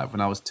 2005 when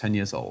I was 10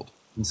 years old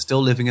and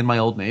still living in my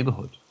old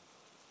neighbourhood.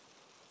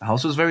 The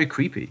house was very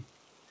creepy.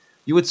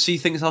 You would see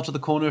things out of the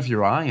corner of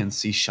your eye and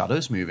see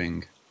shadows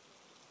moving.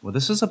 Well,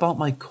 this is about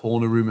my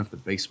corner room of the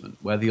basement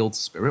where the old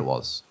spirit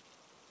was.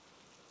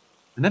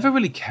 I never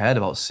really cared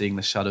about seeing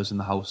the shadows in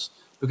the house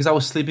because I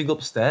was sleeping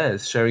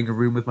upstairs sharing a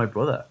room with my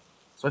brother,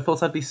 so I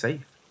thought I'd be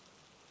safe.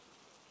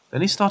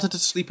 Then he started to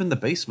sleep in the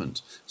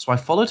basement, so I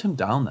followed him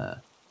down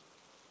there.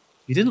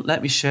 He didn't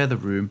let me share the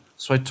room,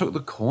 so I took the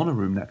corner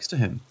room next to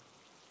him.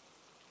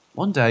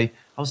 One day,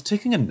 I was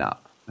taking a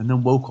nap and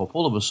then woke up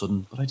all of a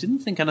sudden, but I didn't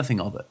think anything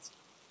of it.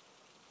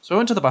 So I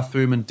went to the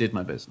bathroom and did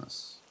my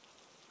business.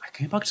 I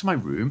came back to my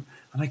room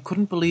and I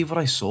couldn't believe what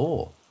I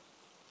saw.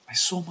 I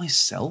saw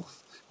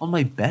myself on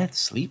my bed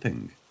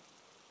sleeping.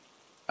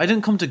 I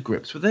didn't come to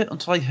grips with it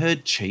until I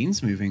heard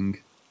chains moving.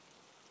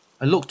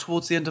 I looked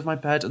towards the end of my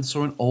bed and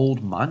saw an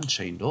old man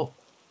chained up.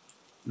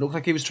 It looked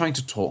like he was trying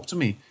to talk to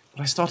me,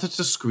 but I started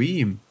to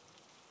scream.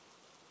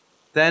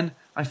 Then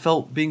I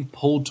felt being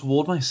pulled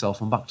toward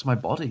myself and back to my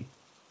body.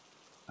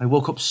 I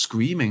woke up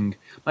screaming.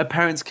 My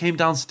parents came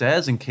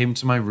downstairs and came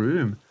to my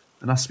room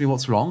and asked me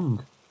what's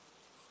wrong.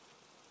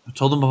 I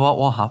told them about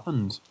what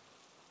happened.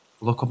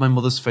 The look on my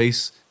mother's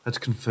face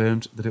had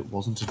confirmed that it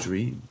wasn't a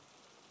dream.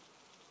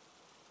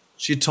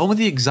 She had told me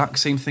the exact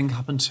same thing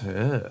happened to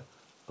her,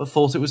 but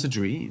thought it was a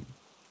dream.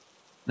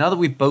 Now that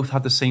we both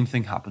had the same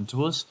thing happen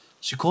to us,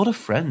 she called a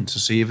friend to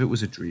see if it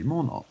was a dream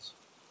or not.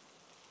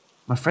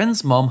 My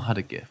friend's mom had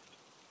a gift.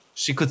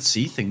 She could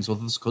see things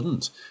others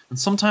couldn't, and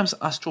sometimes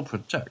astral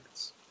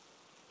projects.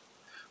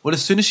 Well,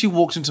 as soon as she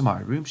walked into my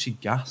room, she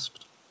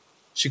gasped.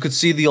 She could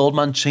see the old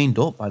man chained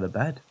up by the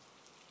bed.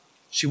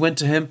 She went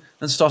to him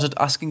and started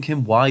asking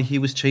him why he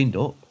was chained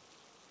up.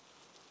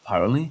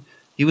 Apparently,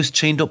 he was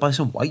chained up by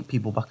some white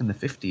people back in the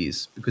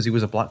 50s because he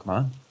was a black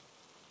man.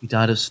 He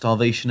died of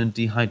starvation and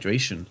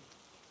dehydration.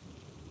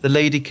 The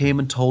lady came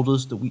and told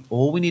us that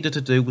all we needed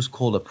to do was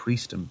call a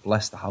priest and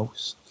bless the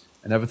house,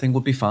 and everything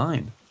would be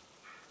fine.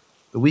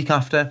 The week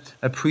after,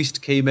 a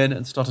priest came in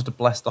and started to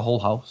bless the whole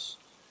house.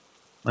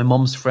 My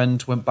mum's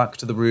friend went back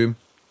to the room,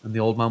 and the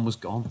old man was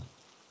gone.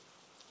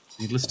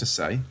 Needless to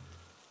say,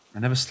 I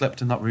never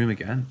slept in that room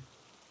again.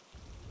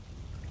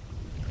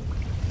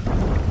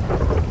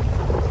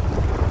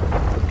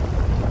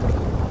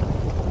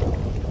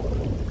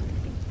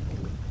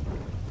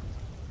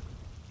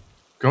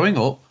 Growing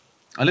up,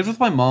 I lived with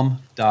my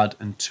mum, dad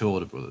and 2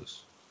 older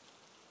brothers.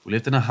 We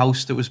lived in a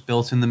house that was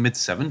built in the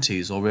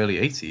mid-70s or early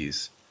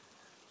 80s.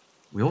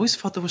 We always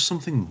felt there was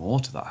something more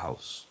to that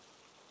house.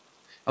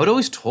 I would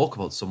always talk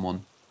about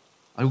someone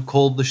I would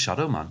call the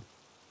Shadow Man.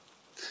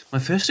 My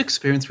first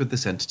experience with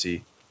this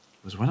entity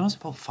was when I was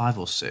about 5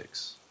 or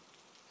 6.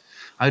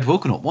 I had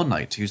woken up one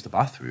night to use the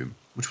bathroom,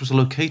 which was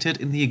located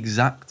in the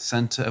exact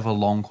centre of a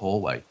long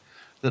hallway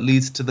that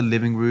leads to the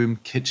living room,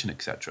 kitchen,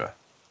 etc.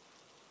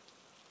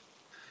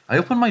 I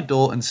opened my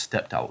door and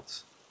stepped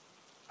out.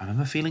 I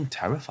remember feeling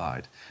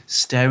terrified,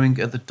 staring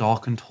at the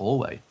darkened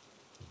hallway.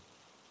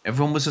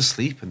 Everyone was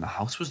asleep and the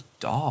house was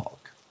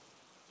dark.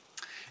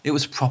 It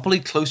was properly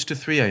close to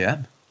 3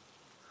 a.m.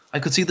 I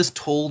could see this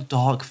tall,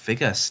 dark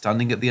figure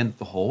standing at the end of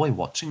the hallway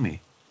watching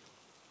me.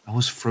 I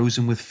was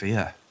frozen with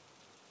fear.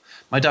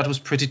 My dad was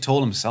pretty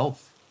tall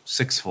himself,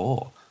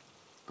 6'4",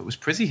 but was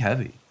pretty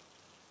heavy.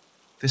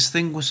 This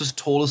thing was as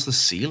tall as the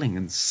ceiling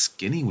and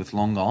skinny with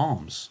long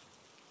arms.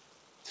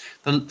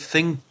 The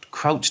thing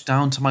crouched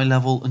down to my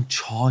level and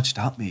charged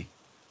at me.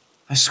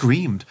 I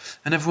screamed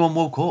and everyone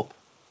woke up.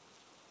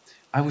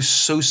 I was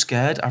so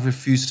scared I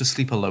refused to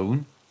sleep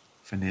alone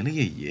for nearly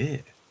a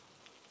year.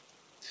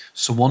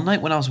 So one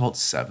night when I was about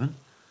 7,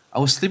 I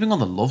was sleeping on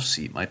the love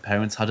seat my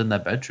parents had in their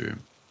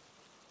bedroom.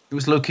 It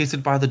was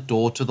located by the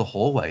door to the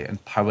hallway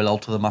and parallel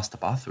to the master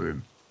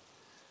bathroom.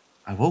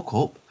 I woke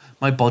up,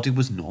 my body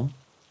was numb.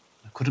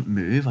 I couldn't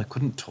move, I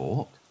couldn't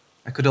talk,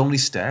 I could only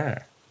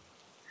stare.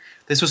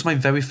 This was my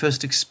very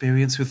first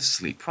experience with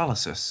sleep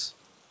paralysis.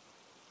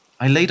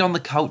 I laid on the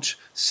couch,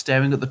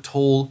 staring at the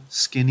tall,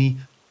 skinny,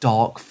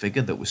 dark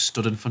figure that was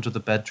stood in front of the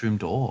bedroom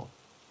door,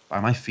 by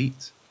my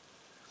feet.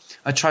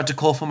 I tried to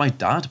call for my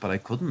dad, but I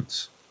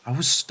couldn't. I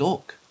was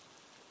stuck.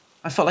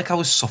 I felt like I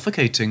was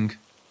suffocating.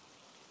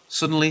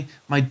 Suddenly,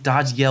 my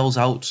dad yells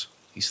out,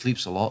 he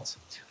sleeps a lot,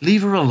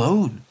 "Leave her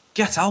alone!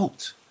 Get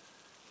out!"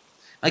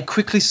 I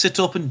quickly sit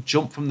up and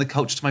jump from the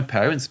couch to my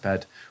parents'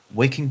 bed,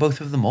 waking both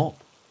of them up.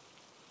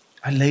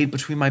 I laid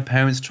between my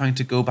parents trying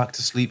to go back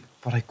to sleep,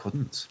 but I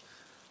couldn't.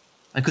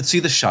 I could see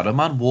the shadow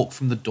man walk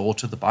from the door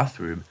to the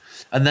bathroom,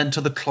 and then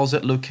to the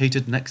closet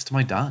located next to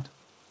my dad.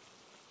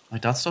 My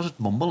dad started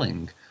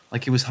mumbling,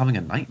 like he was having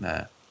a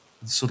nightmare,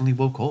 and suddenly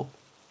woke up.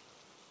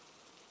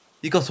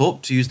 He got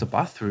up to use the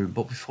bathroom,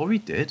 but before he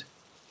did,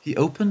 he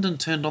opened and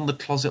turned on the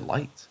closet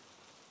light.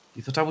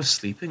 He thought I was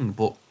sleeping,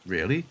 but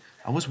really,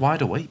 I was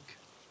wide awake.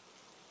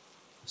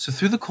 So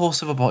through the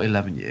course of about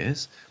 11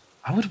 years,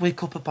 I would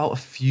wake up about a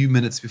few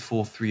minutes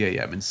before 3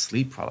 a.m. in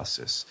sleep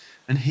paralysis,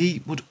 and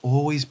he would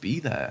always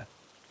be there,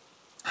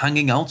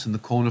 hanging out in the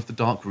corner of the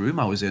dark room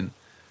I was in.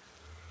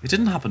 It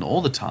didn't happen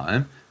all the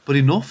time, but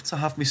enough to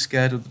have me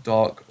scared of the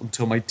dark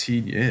until my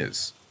teen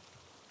years.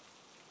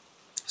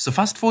 So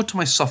fast forward to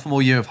my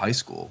sophomore year of high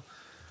school.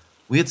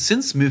 We had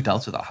since moved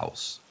out of that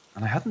house,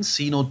 and I hadn't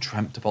seen or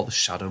dreamt about the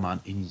Shadow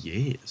Man in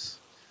years.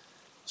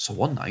 So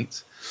one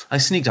night, I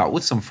sneaked out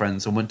with some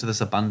friends and went to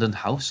this abandoned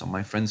house on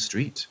my friend's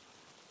street.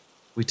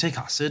 We take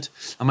acid,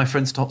 and my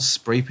friend starts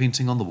spray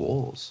painting on the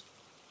walls.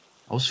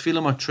 I was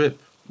feeling my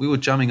trip, we were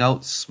jamming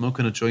out,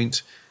 smoking a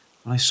joint,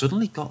 when I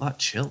suddenly got that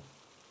chill.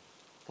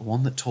 The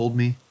one that told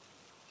me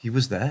he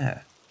was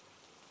there.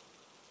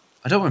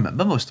 I don't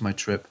remember most of my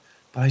trip,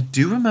 but I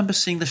do remember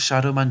seeing the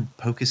Shadow Man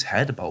poke his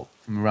head about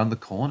from around the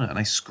corner, and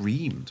I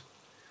screamed.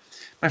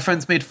 My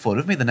friends made fun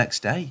of me the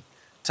next day,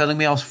 telling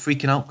me I was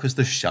freaking out because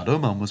the Shadow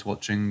Man was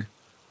watching.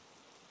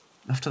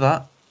 After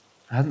that,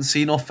 I hadn't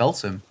seen or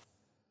felt him.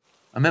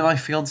 I met my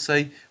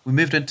fiancée, we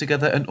moved in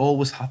together, and all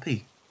was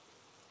happy.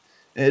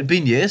 It had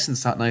been years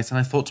since that night, and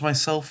I thought to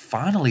myself,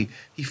 finally,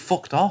 he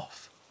fucked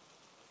off.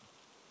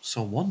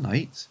 So one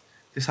night,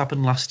 this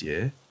happened last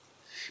year,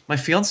 my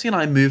fiancée and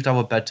I moved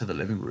our bed to the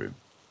living room.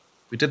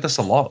 We did this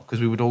a lot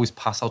because we would always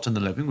pass out in the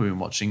living room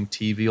watching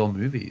TV or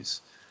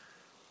movies.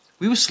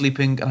 We were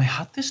sleeping, and I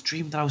had this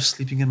dream that I was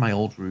sleeping in my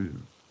old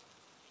room.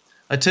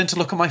 I turned to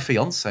look at my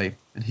fiancé,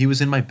 and he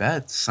was in my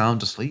bed,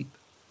 sound asleep.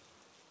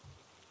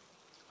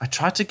 I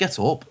tried to get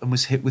up and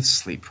was hit with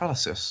sleep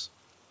paralysis.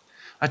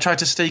 I tried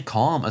to stay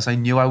calm as I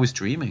knew I was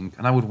dreaming,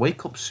 and I would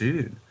wake up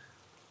soon,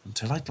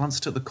 until I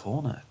glanced at the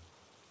corner.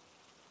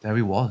 There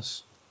he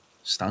was,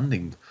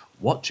 standing,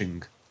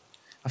 watching.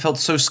 I felt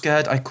so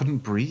scared I couldn't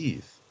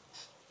breathe.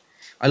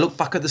 I looked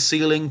back at the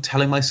ceiling,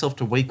 telling myself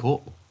to wake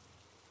up.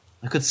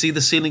 I could see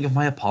the ceiling of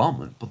my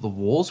apartment, but the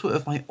walls were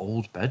of my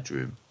old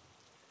bedroom.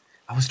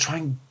 I was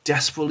trying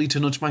desperately to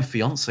nudge my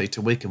fiancé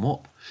to wake him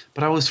up,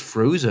 but I was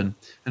frozen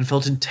and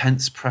felt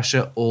intense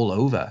pressure all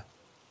over.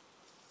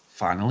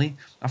 Finally,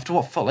 after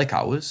what felt like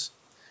hours,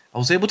 I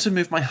was able to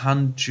move my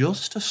hand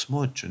just a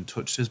smudge and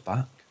touched his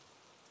back.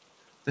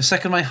 The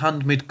second my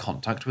hand made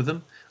contact with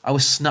him, I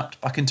was snapped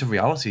back into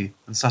reality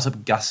and sat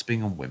up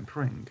gasping and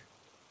whimpering.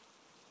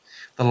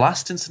 The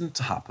last incident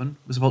to happen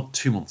was about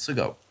 2 months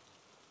ago.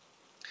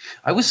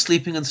 I was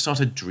sleeping and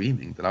started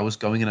dreaming that I was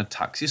going in a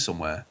taxi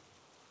somewhere.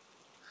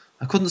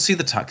 I couldn't see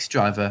the taxi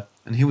driver,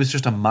 and he was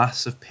just a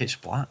mass of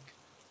pitch black.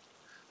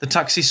 The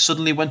taxi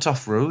suddenly went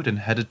off-road and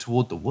headed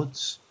toward the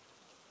woods.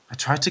 I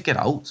tried to get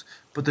out,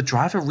 but the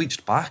driver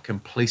reached back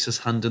and placed his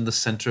hand in the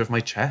center of my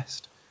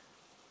chest.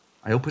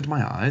 I opened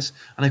my eyes,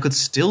 and I could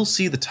still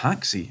see the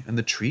taxi and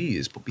the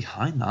trees, but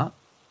behind that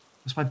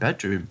was my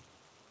bedroom.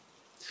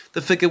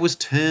 The figure was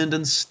turned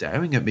and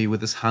staring at me with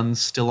his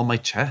hands still on my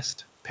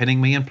chest, pinning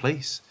me in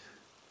place.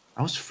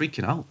 I was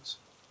freaking out.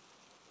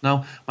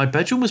 Now, my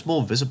bedroom was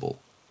more visible,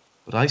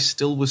 but I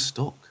still was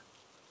stuck.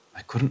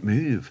 I couldn't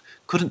move,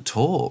 couldn't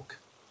talk.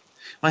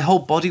 My whole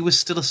body was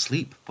still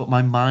asleep, but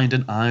my mind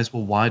and eyes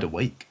were wide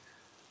awake.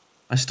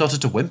 I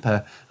started to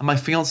whimper, and my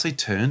fiancé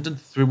turned and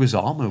threw his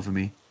arm over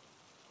me.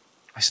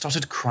 I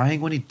started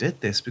crying when he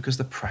did this because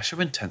the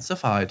pressure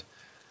intensified.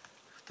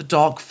 The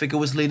dark figure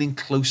was leaning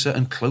closer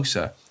and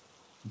closer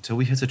until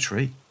we hit a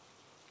tree.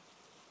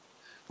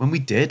 When we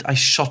did, I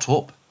shot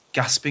up,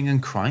 gasping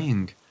and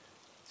crying.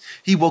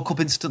 He woke up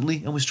instantly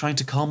and was trying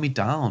to calm me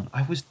down.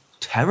 I was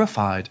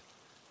terrified.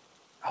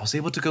 I was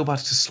able to go back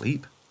to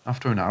sleep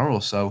after an hour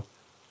or so.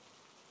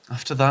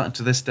 After that, and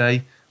to this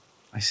day,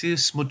 I see a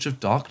smudge of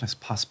darkness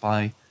pass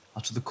by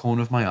out of the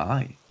corner of my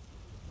eye.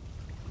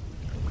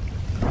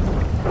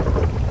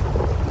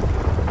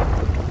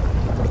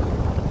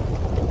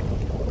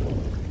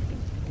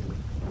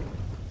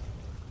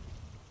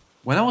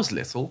 When I was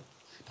little,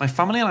 my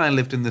family and I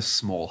lived in this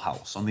small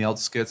house on the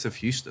outskirts of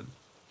Houston.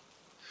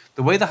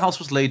 The way the house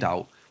was laid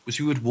out was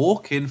you would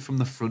walk in from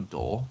the front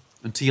door,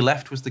 and to your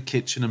left was the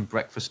kitchen and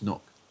breakfast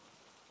nook.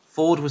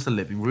 Forward was the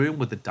living room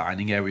with the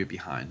dining area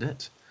behind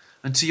it,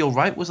 and to your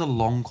right was a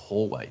long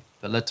hallway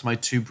that led to my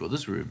two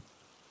brothers' room,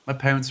 my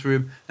parents'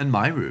 room, and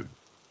my room.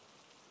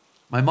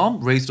 My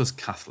mom raised us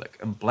Catholic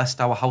and blessed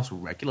our house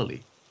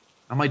regularly,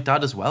 and my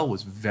dad as well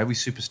was very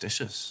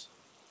superstitious.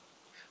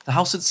 The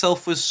house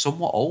itself was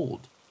somewhat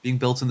old, being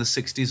built in the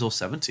 60s or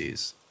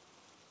 70s.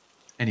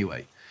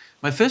 Anyway,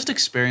 my first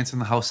experience in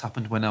the house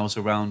happened when I was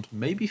around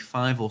maybe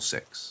 5 or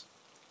 6.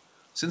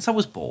 Since I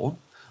was born,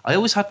 I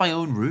always had my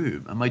own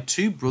room, and my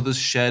two brothers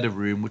shared a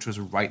room which was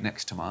right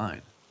next to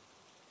mine.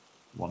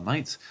 One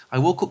night, I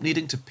woke up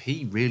needing to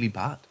pee really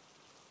bad.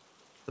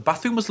 The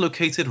bathroom was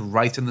located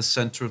right in the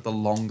centre of the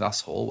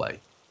long-ass hallway.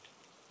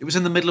 It was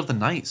in the middle of the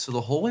night, so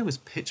the hallway was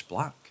pitch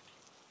black.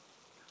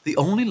 The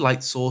only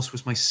light source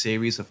was my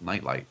series of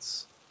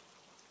nightlights.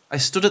 I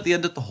stood at the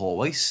end of the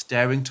hallway,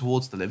 staring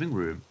towards the living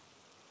room.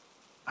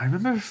 I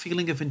remember a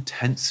feeling of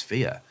intense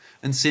fear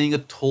and seeing a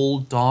tall,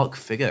 dark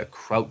figure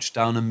crouch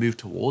down and move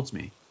towards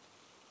me.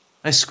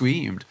 I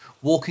screamed,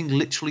 walking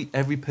literally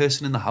every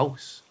person in the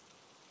house.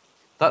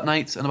 That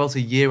night, and about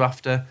a year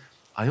after,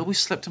 I always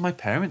slept in my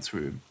parents'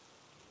 room.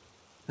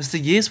 As the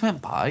years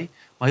went by,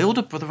 my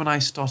older brother and I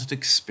started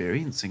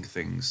experiencing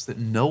things that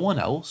no one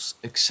else,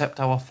 except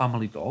our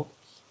family dog,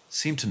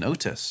 seemed to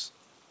notice.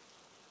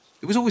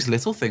 It was always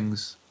little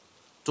things.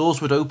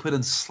 Doors would open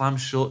and slam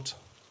shut,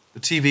 the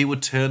TV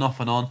would turn off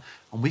and on,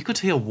 and we could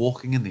hear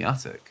walking in the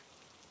attic.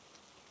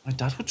 My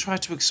dad would try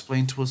to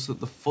explain to us that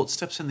the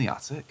footsteps in the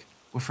attic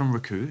were from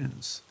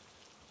raccoons.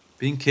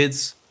 Being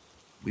kids,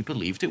 we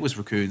believed it was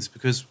raccoons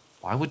because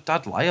why would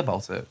Dad lie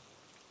about it?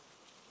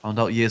 Found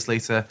out years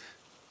later,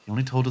 he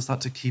only told us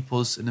that to keep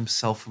us and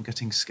himself from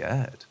getting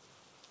scared.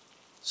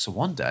 So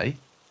one day,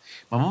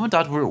 my mum and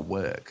Dad were at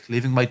work,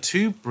 leaving my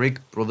two big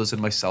brothers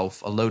and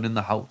myself alone in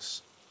the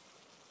house.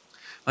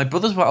 My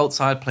brothers were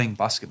outside playing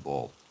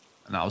basketball,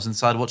 and I was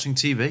inside watching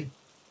TV.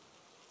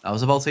 I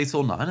was about 8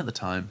 or 9 at the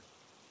time.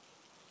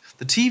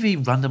 The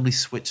TV randomly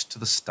switched to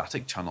the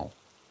static channel.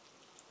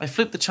 I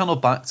flipped the channel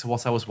back to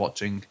what I was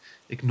watching,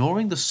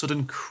 ignoring the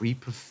sudden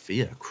creep of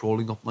fear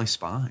crawling up my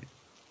spine.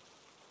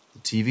 The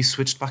TV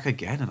switched back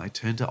again and I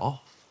turned it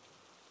off.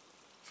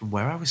 From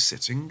where I was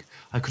sitting,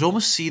 I could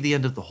almost see the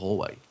end of the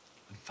hallway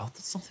and felt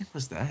that something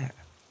was there,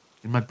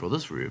 in my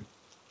brother's room.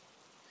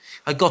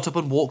 I got up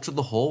and walked to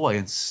the hallway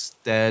and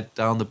stared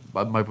down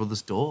my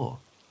brother's door.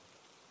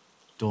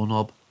 The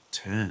doorknob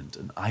turned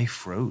and I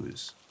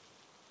froze.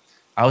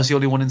 I was the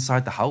only one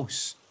inside the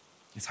house,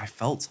 yet I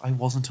felt I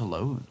wasn't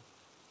alone.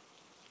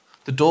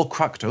 The door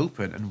cracked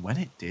open, and when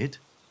it did,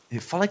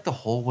 it felt like the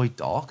hallway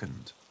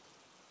darkened.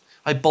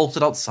 I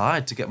bolted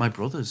outside to get my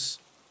brothers.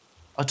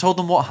 I told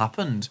them what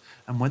happened,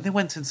 and when they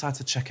went inside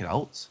to check it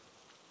out,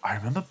 I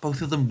remember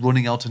both of them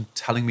running out and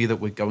telling me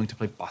that we're going to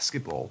play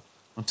basketball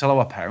until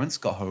our parents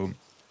got home.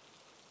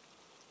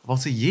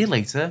 About a year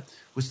later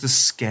was the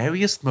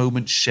scariest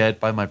moment shared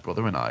by my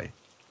brother and I.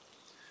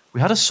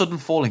 We had a sudden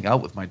falling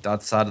out with my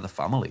dad's side of the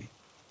family.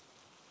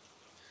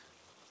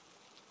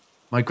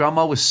 My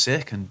grandma was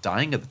sick and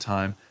dying at the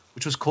time,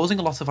 which was causing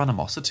a lot of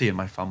animosity in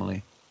my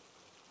family.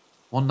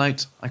 One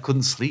night, I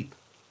couldn't sleep.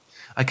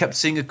 I kept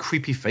seeing a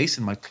creepy face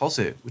in my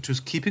closet, which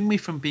was keeping me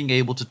from being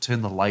able to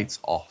turn the lights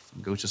off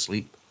and go to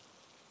sleep.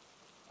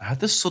 I had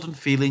this sudden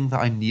feeling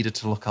that I needed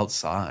to look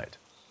outside.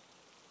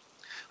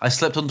 I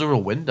slept under a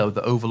window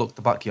that overlooked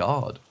the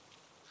backyard.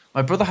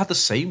 My brother had the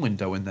same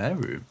window in their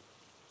room.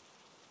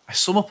 I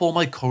summed up all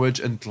my courage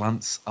and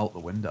glanced out the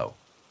window.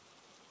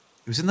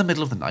 It was in the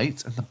middle of the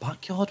night and the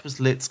backyard was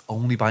lit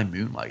only by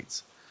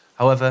moonlight.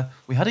 However,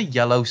 we had a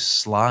yellow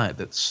slide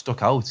that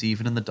stuck out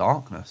even in the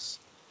darkness.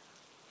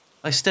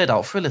 I stared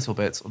out for a little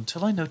bit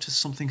until I noticed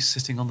something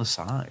sitting on the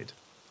side.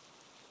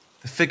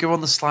 The figure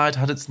on the slide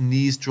had its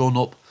knees drawn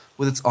up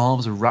with its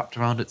arms wrapped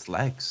around its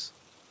legs.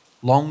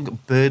 Long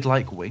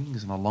bird-like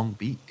wings and a long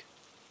beak.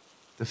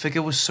 The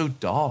figure was so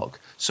dark,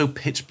 so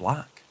pitch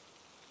black.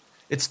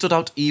 It stood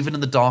out even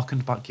in the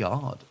darkened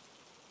backyard.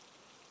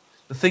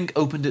 The thing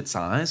opened its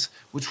eyes,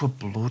 which were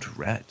blood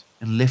red,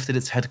 and lifted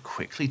its head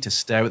quickly to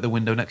stare at the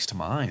window next to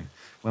mine,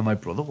 where my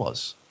brother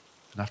was.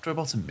 And after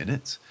about a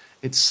minute,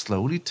 it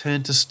slowly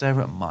turned to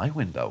stare at my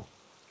window.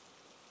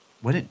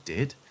 When it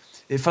did,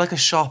 it felt like a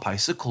sharp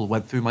icicle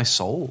went through my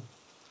soul.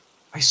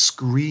 I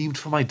screamed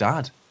for my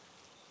dad.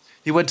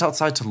 He went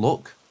outside to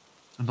look,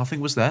 and nothing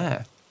was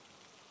there.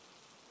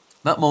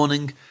 That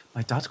morning,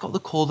 my dad got the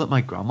call that my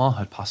grandma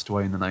had passed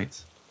away in the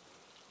night.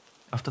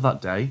 After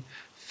that day,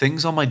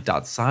 things on my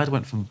dad's side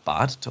went from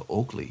bad to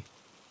ugly.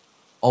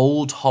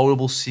 Old,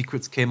 horrible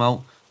secrets came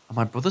out, and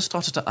my brother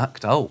started to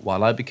act out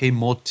while I became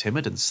more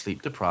timid and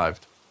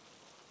sleep-deprived.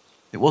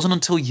 It wasn't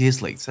until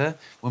years later,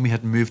 when we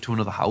had moved to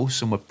another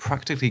house and were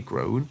practically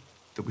grown,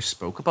 that we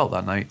spoke about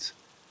that night.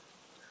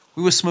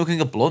 We were smoking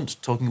a blunt,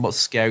 talking about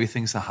scary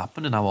things that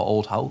happened in our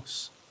old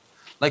house.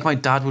 Like my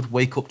dad would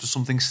wake up to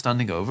something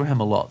standing over him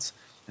a lot,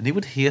 and he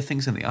would hear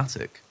things in the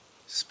attic.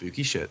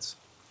 Spooky shit.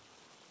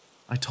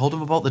 I told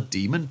him about the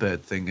demon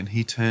bird thing and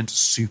he turned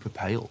super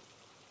pale.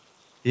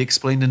 He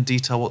explained in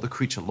detail what the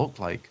creature looked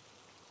like.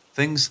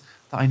 Things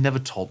that I never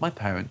told my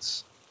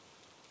parents.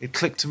 It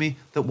clicked to me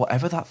that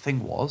whatever that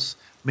thing was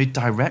made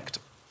direct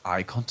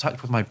eye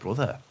contact with my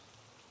brother.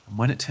 And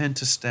when it turned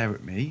to stare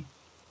at me,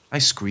 I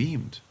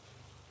screamed.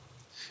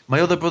 My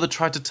other brother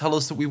tried to tell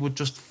us that we were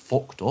just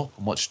fucked up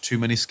and watched too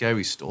many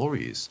scary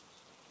stories.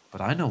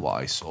 But I know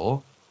what I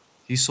saw.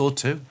 He saw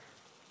too.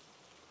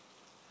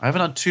 I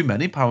haven't had too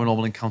many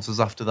paranormal encounters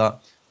after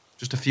that,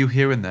 just a few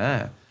here and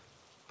there.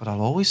 But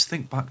I'll always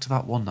think back to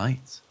that one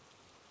night.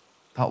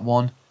 That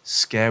one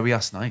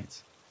scary-ass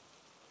night.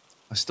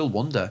 I still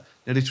wonder,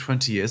 nearly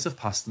 20 years have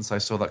passed since I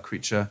saw that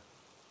creature,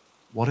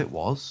 what it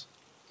was,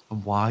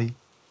 and why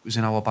it was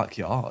in our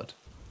backyard.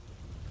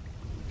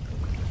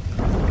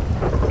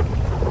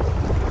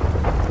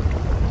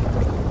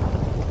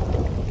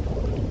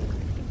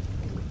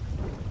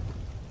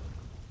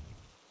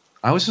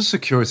 I was a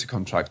security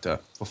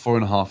contractor for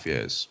 4.5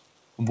 years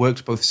and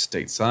worked both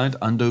stateside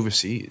and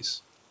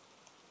overseas.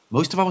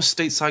 Most of our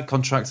stateside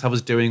contracts have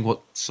us doing what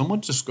some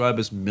would describe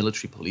as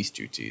military police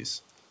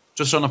duties,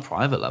 just on a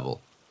private level.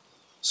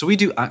 So we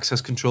do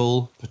access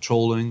control,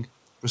 patrolling,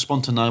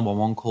 respond to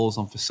 911 calls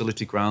on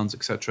facility grounds,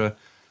 etc.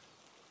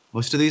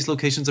 Most of these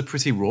locations are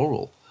pretty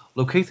rural,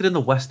 located in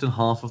the western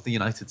half of the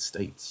United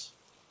States.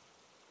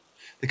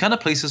 The kind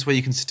of places where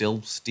you can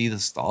still see the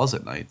stars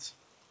at night.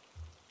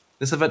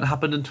 This event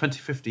happened in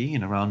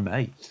 2015, around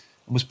May,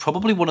 and was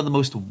probably one of the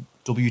most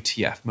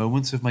WTF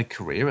moments of my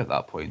career at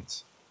that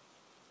point.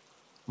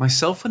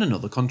 Myself and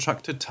another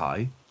contractor,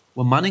 Ty,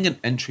 were manning an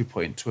entry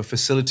point to a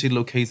facility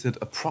located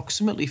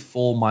approximately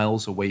 4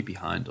 miles away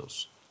behind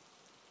us.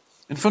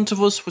 In front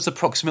of us was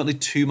approximately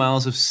 2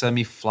 miles of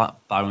semi-flat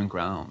barren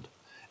ground,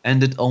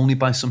 ended only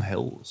by some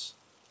hills,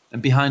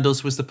 and behind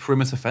us was the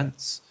perimeter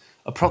fence,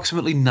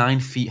 approximately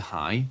 9 feet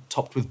high,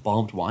 topped with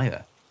barbed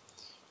wire,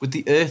 with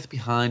the earth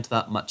behind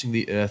that matching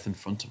the earth in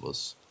front of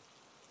us.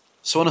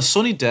 So on a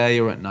sunny day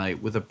or at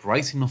night with a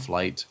bright enough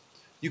light,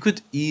 you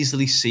could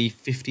easily see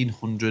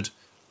 1,500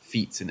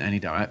 feet in any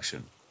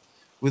direction,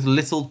 with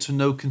little to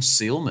no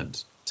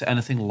concealment to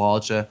anything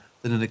larger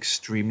than an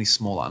extremely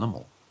small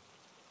animal.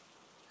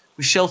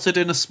 We sheltered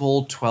in a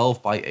small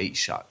 12 by 8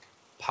 shack,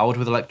 powered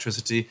with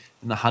electricity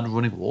and that had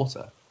running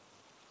water.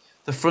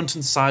 The front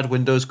and side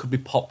windows could be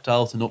popped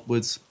out and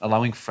upwards,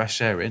 allowing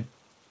fresh air in.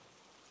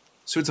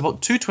 So it's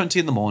about 2:20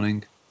 in the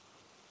morning.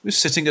 We're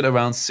sitting at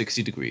around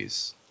 60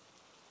 degrees.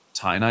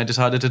 Ty and I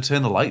decided to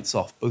turn the lights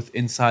off both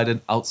inside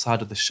and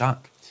outside of the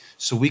shack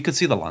so we could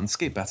see the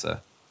landscape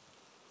better.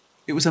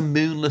 It was a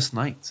moonless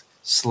night,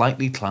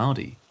 slightly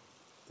cloudy,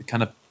 the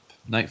kind of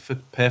night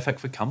perfect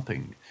for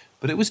camping,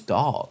 but it was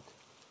dark.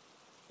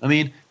 I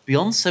mean,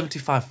 beyond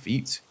 75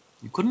 feet,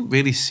 you couldn't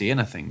really see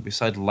anything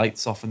beside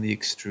lights off in the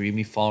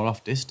extremely far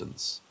off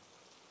distance.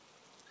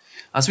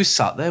 As we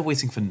sat there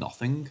waiting for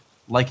nothing,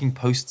 liking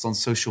posts on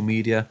social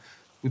media,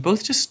 we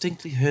both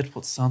distinctly heard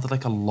what sounded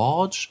like a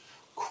large,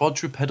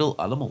 quadrupedal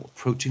animal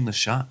approaching the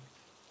shack,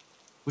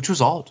 which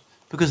was odd,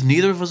 because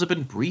neither of us had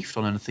been briefed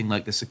on anything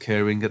like this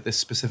occurring at this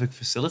specific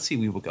facility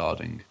we were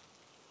guarding.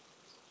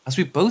 As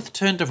we both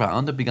turned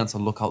around and began to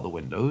look out the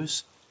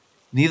windows,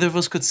 neither of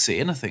us could see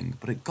anything,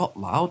 but it got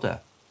louder,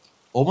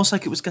 almost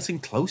like it was getting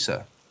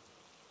closer.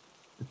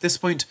 At this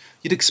point,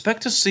 you'd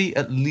expect to see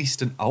at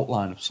least an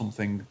outline of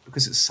something,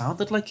 because it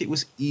sounded like it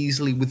was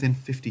easily within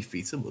 50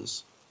 feet of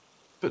us.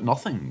 But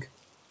nothing.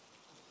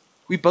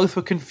 We both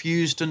were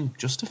confused and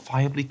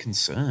justifiably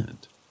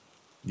concerned.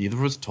 Neither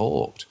of us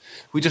talked.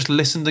 We just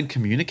listened and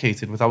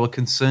communicated with our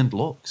concerned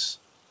looks.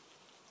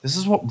 This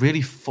is what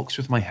really fucks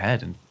with my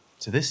head, and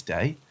to this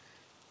day,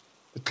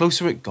 the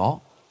closer it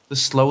got, the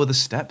slower the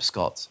steps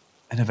got,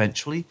 and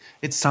eventually,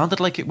 it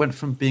sounded like it went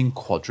from being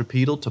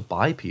quadrupedal to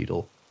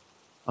bipedal.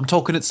 I'm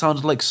talking it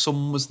sounded like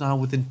someone was now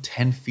within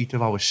 10 feet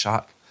of our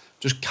shack,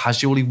 just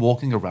casually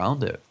walking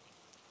around it.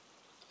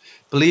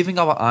 Believing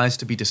our eyes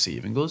to be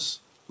deceiving us,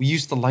 we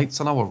used the lights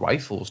on our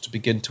rifles to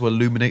begin to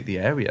illuminate the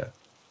area,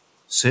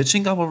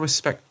 searching our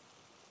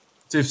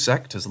respective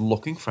sectors and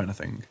looking for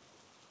anything.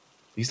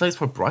 These lights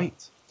were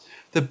bright.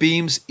 The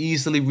beams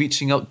easily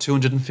reaching out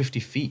 250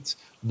 feet,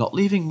 not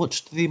leaving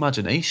much to the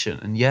imagination,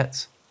 and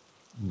yet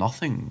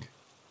nothing.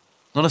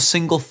 Not a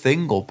single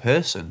thing or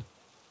person.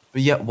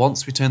 But yet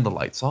once we turned the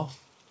lights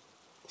off,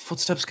 the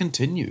footsteps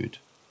continued.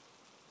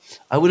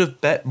 I would have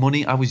bet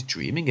money I was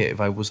dreaming it if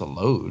I was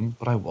alone,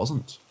 but I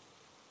wasn't.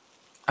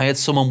 I had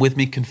someone with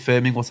me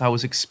confirming what I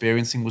was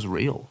experiencing was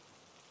real.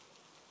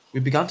 We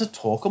began to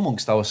talk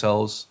amongst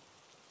ourselves.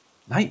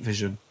 Night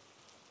vision.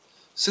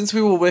 Since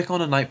we were working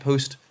on a night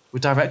post, we're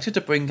directed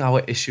to bring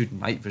our issued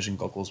night vision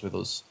goggles with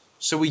us,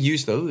 so we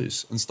use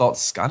those and start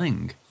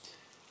scanning,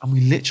 and we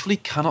literally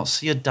cannot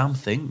see a damn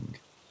thing,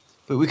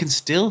 but we can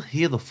still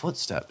hear the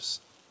footsteps.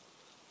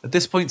 At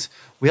this point,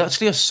 we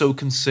actually are so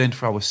concerned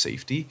for our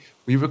safety,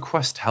 we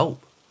request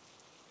help.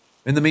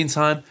 In the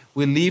meantime,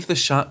 we leave the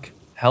shack,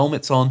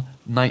 helmets on,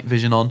 night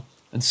vision on,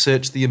 and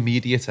search the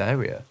immediate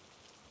area.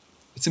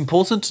 It's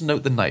important to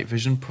note the night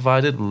vision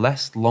provided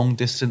less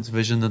long-distance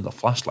vision than the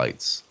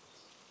flashlights.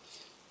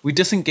 We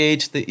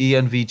disengaged the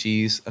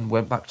ENVGs and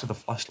went back to the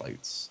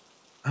flashlights.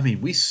 I mean,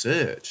 we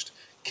searched,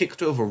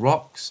 kicked over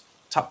rocks,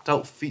 tapped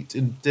out feet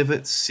in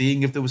divots,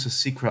 seeing if there was a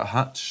secret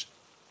hatch.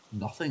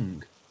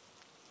 Nothing.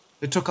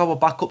 It took our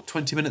backup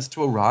 20 minutes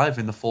to arrive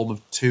in the form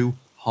of 2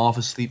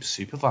 half-asleep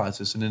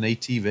supervisors and an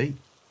ATV.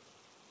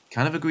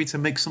 Kind of agreed to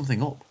make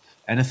something up,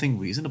 anything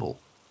reasonable.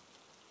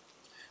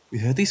 We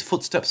heard these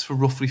footsteps for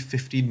roughly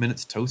 15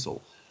 minutes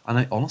total, and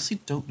I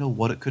honestly don't know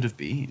what it could have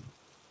been.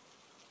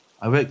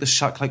 I worked the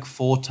shack like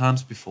 4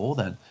 times before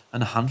then,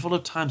 and a handful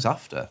of times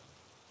after,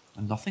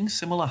 and nothing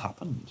similar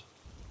happened.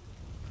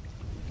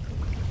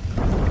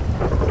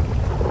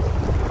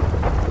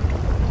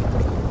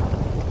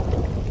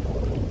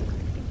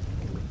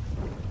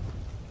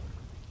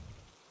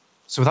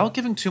 So without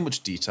giving too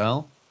much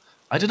detail,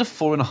 I did a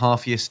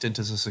 4.5-year stint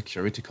as a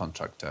security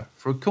contractor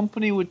for a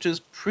company which is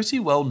pretty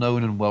well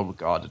known and well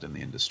regarded in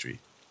the industry.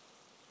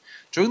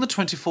 During the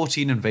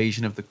 2014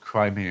 invasion of the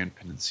Crimean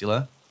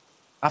Peninsula,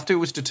 after it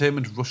was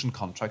determined Russian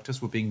contractors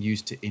were being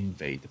used to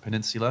invade the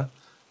peninsula,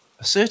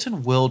 a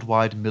certain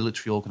worldwide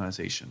military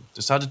organisation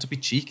decided to be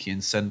cheeky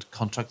and send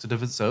contractors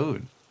of its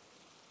own.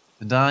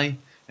 And I,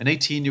 an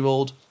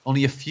 18-year-old,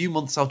 only a few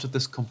months out of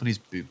this company's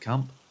boot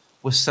camp,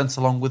 was sent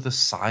along with a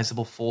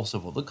sizable force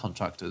of other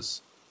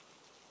contractors.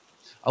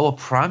 Our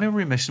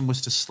primary mission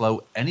was to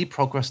slow any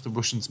progress the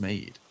Russians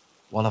made,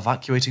 while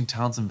evacuating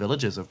towns and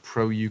villages of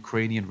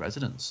pro-Ukrainian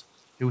residents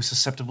who were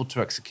susceptible to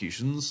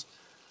executions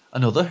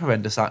and other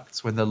horrendous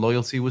acts when their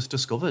loyalty was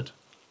discovered.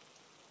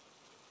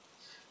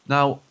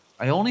 Now,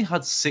 I only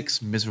had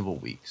 6 miserable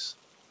weeks,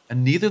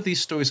 and neither of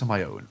these stories are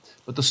my own,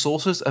 but the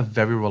sources are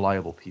very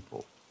reliable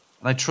people,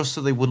 and I trust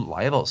that they wouldn't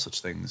lie about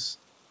such things.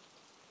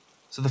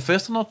 So the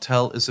first one I'll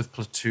tell is of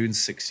Platoon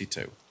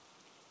 62.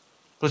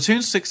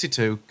 Platoon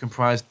 62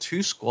 comprised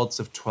 2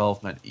 squads of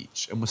 12 men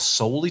each and was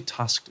solely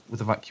tasked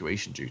with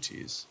evacuation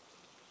duties.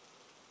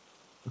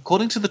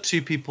 According to the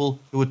 2 people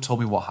who had told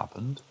me what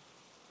happened,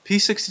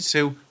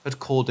 P62 had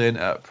called in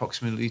at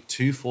approximately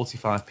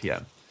 2:45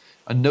 PM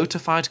and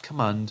notified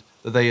command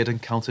that they had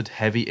encountered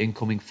heavy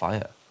incoming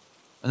fire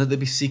and that they'd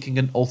be seeking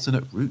an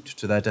alternate route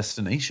to their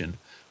destination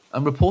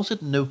and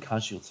reported no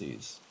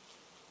casualties.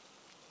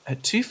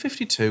 At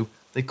 2:52,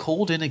 they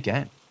called in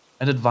again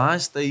and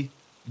advised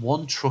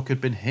one truck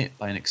had been hit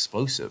by an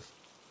explosive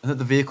and that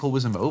the vehicle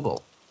was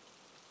immobile.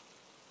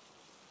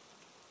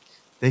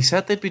 They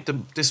said they'd be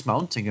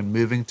dismounting and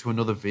moving to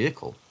another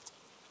vehicle,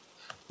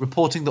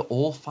 reporting that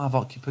all 5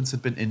 occupants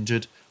had been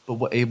injured but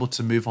were able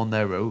to move on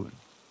their own.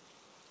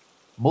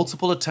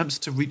 Multiple attempts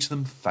to reach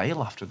them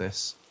fail after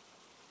this.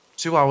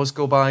 2 hours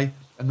go by,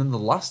 and then the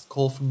last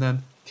call from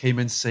them came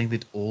in saying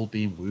they'd all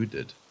been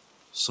wounded,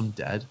 some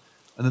dead,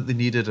 and that they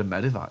needed a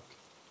medevac.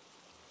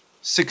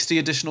 60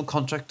 additional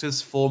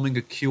contractors forming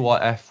a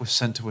QRF were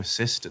sent to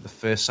assist at the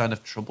first sign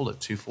of trouble at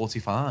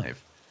 2:45.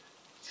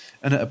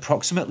 And at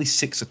approximately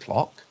 6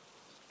 o'clock,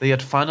 they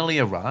had finally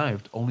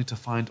arrived only to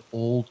find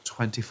all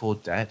 24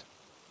 dead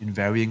in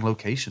varying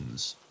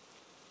locations.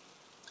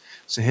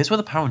 So here's where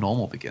the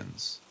paranormal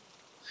begins.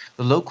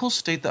 The locals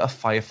state that a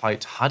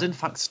firefight had in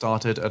fact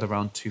started at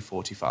around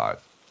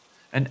 2:45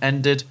 and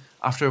ended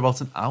after about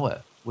an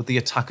hour, with the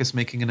attackers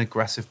making an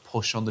aggressive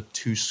push on the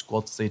 2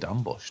 squads they'd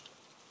ambushed.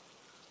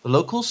 The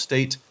locals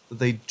state that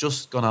they'd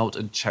just gone out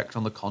and checked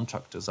on the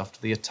contractors after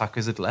the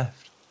attackers had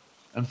left,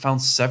 and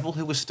found several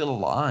who were still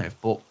alive,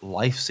 but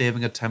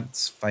life-saving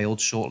attempts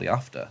failed shortly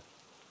after.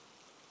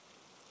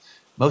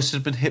 Most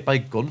had been hit by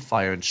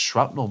gunfire and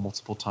shrapnel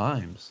multiple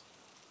times.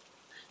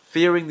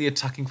 Fearing the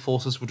attacking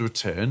forces would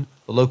return,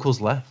 the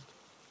locals left.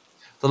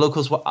 The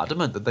locals were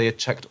adamant that they had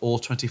checked all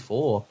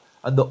 24,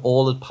 and that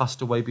all had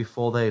passed away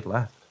before they had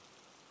left.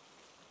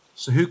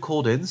 So who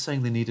called in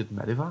saying they needed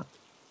medevac?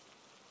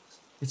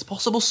 It's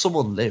possible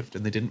someone lived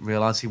and they didn't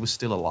realise he was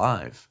still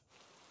alive.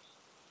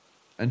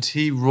 And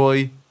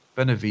Roy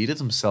Benavides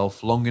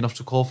himself long enough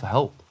to call for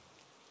help.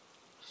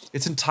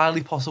 It's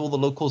entirely possible the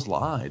locals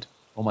lied,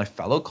 or my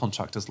fellow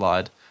contractors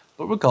lied,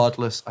 but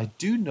regardless, I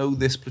do know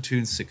this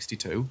Platoon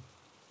 62,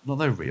 not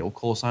their real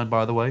call sign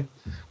by the way,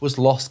 was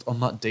lost on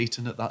that date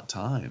and at that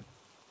time,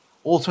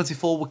 All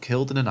 24 were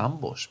killed in an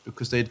ambush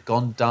because they had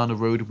gone down a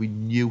road we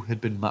knew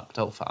had been mapped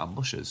out for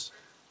ambushes.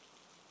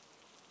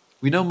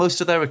 We know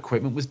most of their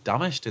equipment was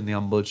damaged in the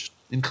ambush,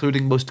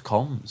 including most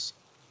comms,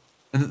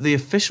 and that the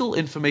official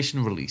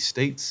information release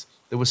states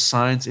there were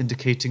signs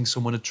indicating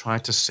someone had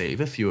tried to save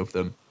a few of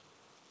them.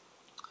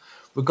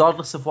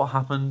 Regardless of what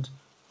happened,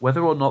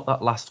 whether or not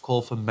that last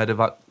call for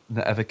medevac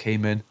ever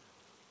came in,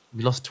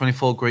 we lost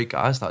 24 great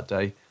guys that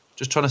day,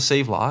 just trying to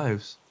save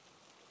lives.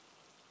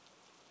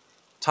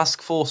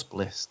 Task Force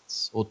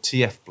Blitz, or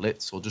TF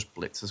Blitz, or just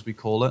Blitz as we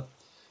call it,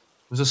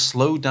 was a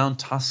slowed-down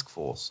task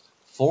force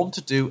formed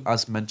to do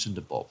as mentioned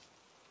above,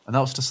 and that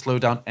was to slow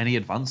down any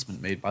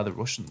advancement made by the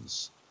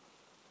Russians.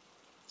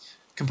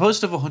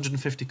 Composed of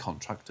 150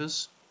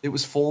 contractors, it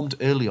was formed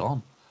early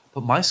on,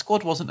 but my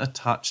squad wasn't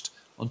attached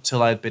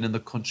until I had been in the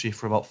country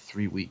for about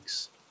 3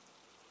 weeks.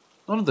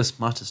 None of this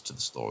matters to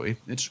the story,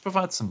 it just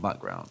provides some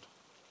background.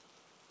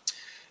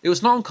 It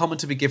was not uncommon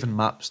to be given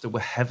maps that were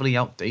heavily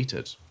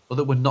outdated, or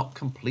that were not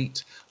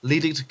complete,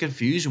 leading to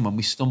confusion when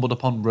we stumbled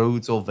upon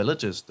roads or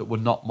villages that were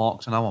not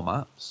marked on our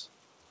maps.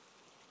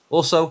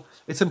 Also,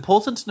 it's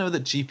important to know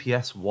that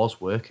GPS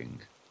was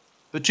working,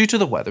 but due to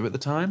the weather at the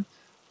time,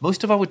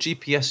 most of our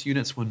GPS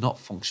units were not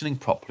functioning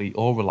properly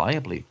or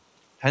reliably,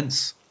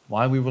 hence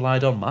why we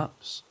relied on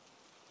maps.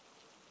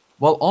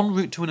 While en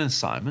route to an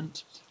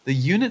assignment, the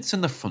units in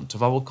the front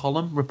of our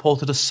column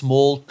reported a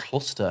small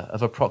cluster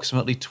of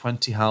approximately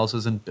 20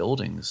 houses and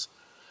buildings,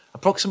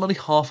 approximately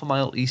half a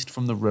mile east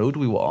from the road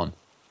we were on.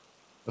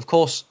 Of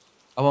course,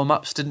 our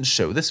maps didn't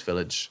show this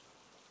village.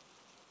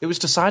 It was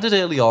decided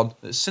early on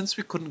that since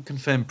we couldn't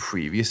confirm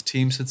previous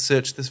teams had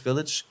searched this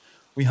village,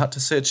 we had to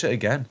search it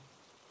again.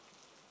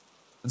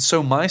 And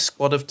so my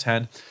squad of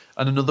 10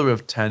 and another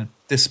of 10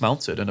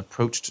 dismounted and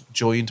approached,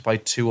 joined by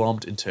 2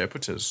 armed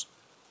interpreters.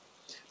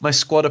 My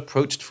squad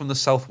approached from the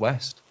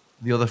southwest,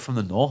 the other from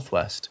the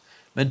northwest.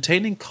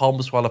 Maintaining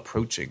comms while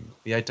approaching,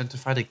 we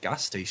identified a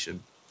gas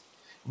station,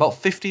 about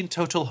 15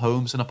 total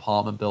homes and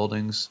apartment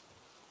buildings,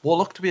 what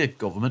looked to be a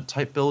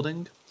government-type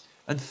building,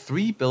 and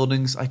 3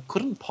 buildings I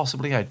couldn't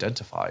possibly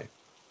identify.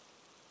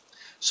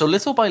 So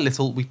little by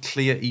little, we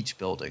clear each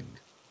building.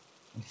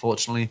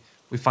 Unfortunately,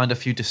 we find a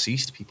few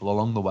deceased people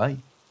along the way.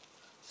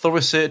 Thorough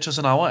searchers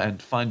on our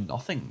end find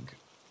nothing.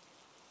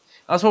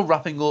 As we're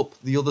wrapping up,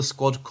 the other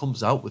squad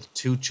comes out with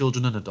 2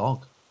 children and a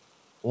dog.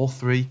 All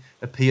 3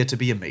 appear to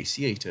be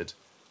emaciated,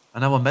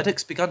 and our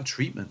medics began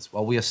treatments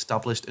while we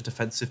established a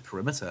defensive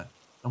perimeter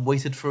and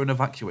waited for an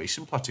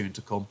evacuation platoon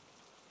to come.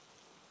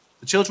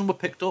 The children were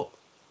picked up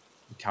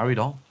and carried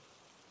on.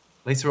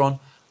 Later on,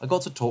 I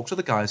got to talk to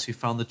the guys who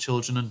found the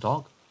children and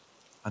dog,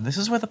 and this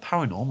is where the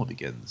paranormal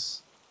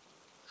begins.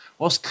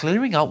 Whilst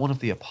clearing out one of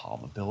the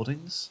apartment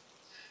buildings,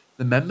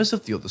 the members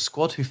of the other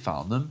squad who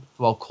found them,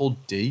 who I'll call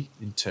D,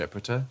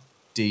 interpreter,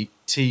 T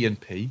and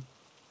P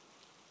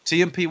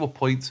were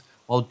point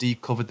while D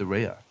covered the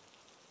rear.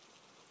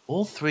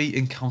 All 3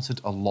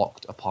 encountered a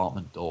locked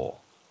apartment door.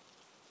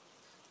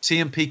 T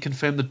and P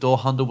confirmed the door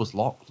handle was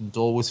locked and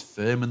door was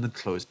firm in the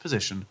closed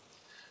position,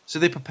 so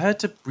they prepared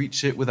to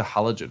breach it with a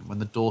halogen when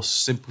the door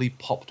simply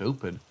popped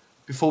open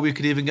before we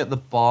could even get the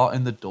bar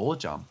in the door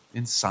jamb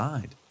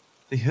inside.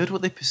 They heard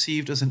what they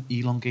perceived as an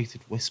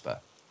elongated whisper,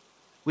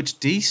 which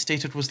D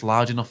stated was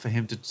loud enough for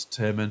him to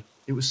determine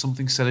it was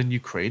something said in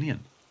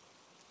Ukrainian.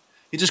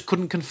 He just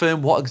couldn't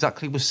confirm what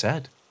exactly was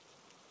said.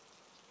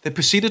 They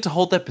proceeded to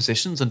hold their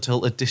positions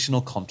until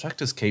additional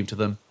contractors came to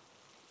them.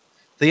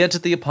 They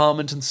entered the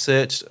apartment and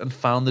searched and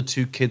found the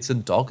 2 kids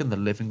and dog in the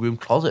living room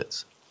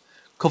closet,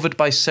 covered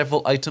by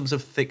several items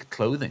of thick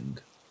clothing.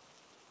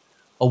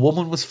 A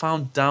woman was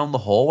found down the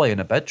hallway in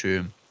a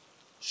bedroom.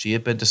 She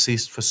had been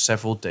deceased for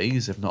several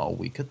days, if not a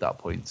week at that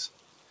point.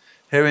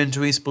 Her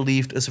injuries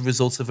believed as a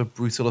result of a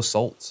brutal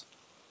assault.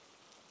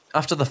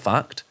 After the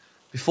fact,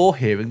 before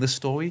hearing this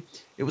story,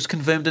 it was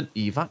confirmed an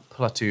evac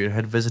platoon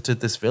had visited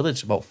this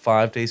village about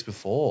 5 days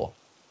before,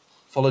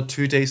 followed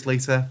 2 days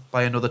later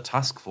by another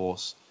task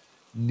force.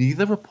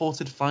 Neither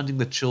reported finding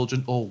the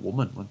children or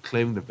woman when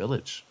clearing the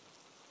village.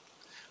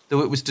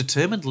 Though it was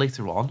determined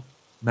later on,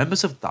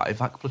 members of that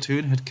evac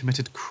platoon had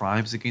committed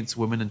crimes against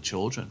women and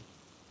children,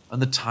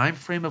 and the time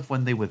frame of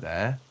when they were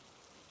there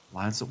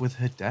lines up with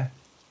her death.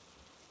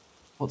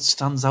 What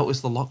stands out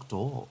is the locked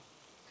door.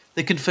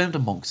 They confirmed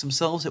amongst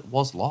themselves it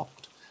was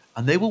locked,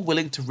 and they were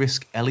willing to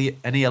risk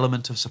any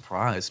element of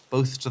surprise,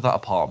 both to that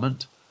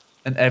apartment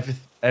and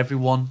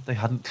everyone they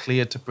hadn't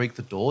cleared to break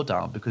the door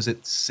down because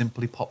it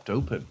simply popped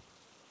open.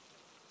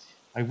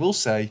 I will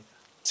say,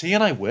 T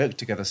and I worked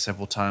together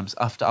several times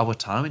after our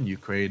time in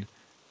Ukraine,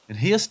 and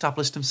he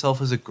established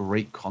himself as a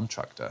great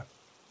contractor,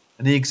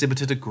 and he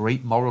exhibited a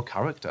great moral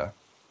character.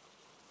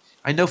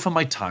 I know from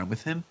my time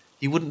with him,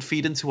 he wouldn't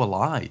feed into a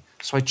lie,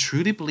 so I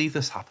truly believe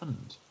this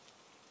happened.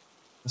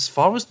 As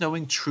far as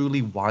knowing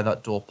truly why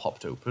that door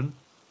popped open,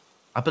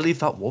 I believe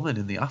that woman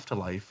in the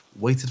afterlife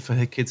waited for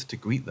her kids to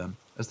greet them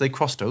as they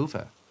crossed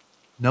over,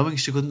 knowing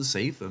she couldn't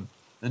save them,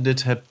 and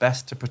did her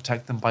best to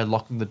protect them by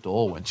locking the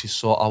door when she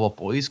saw our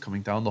boys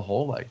coming down the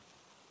hallway.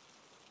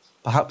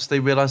 Perhaps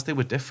they realised they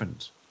were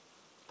different.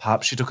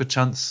 Perhaps she took a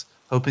chance,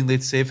 hoping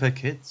they'd save her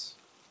kids.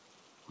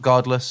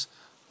 Regardless,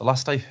 the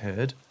last I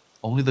heard,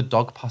 only the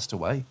dog passed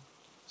away,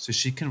 so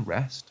she can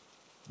rest,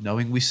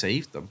 knowing we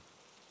saved them.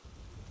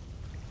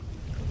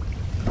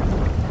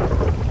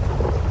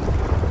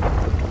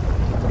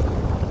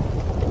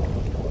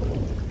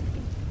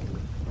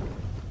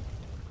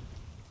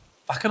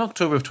 Back in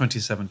October of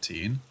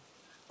 2017,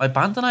 my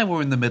band and I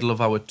were in the middle of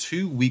our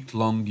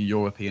 2-week-long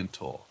European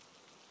tour.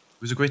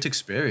 It was a great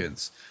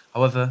experience.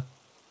 However,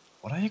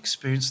 what I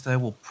experienced there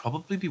will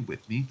probably be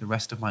with me the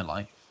rest of my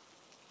life.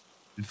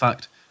 In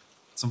fact,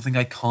 it's something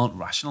I can't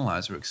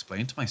rationalize or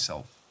explain to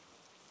myself.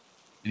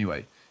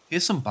 Anyway,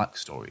 here's some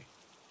backstory.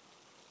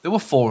 There were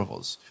 4 of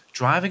us,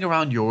 driving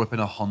around Europe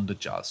in a Honda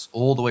Jazz,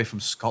 all the way from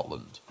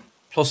Scotland,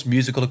 plus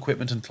musical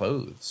equipment and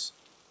clothes.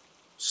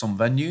 Some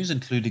venues,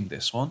 including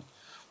this one,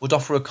 would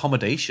offer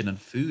accommodation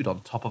and food on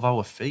top of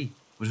our fee,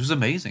 which was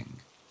amazing.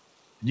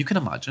 And you can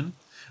imagine,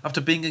 after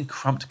being in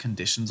cramped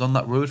conditions on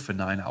that road for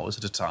 9 hours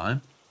at a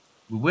time,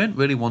 we weren't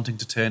really wanting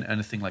to turn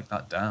anything like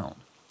that down.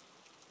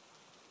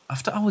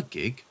 After our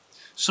gig,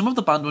 some of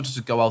the band wanted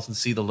to go out and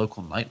see the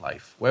local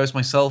nightlife, whereas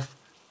myself,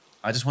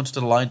 I just wanted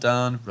to lie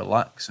down,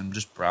 relax, and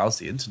just browse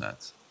the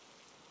internet.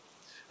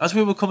 As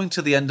we were coming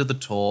to the end of the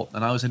tour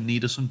and I was in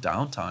need of some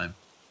downtime,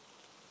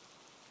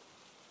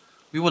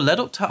 we were led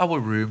up to our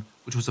room,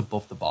 which was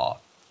above the bar,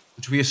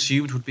 which we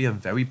assumed would be a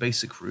very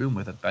basic room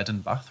with a bed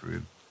and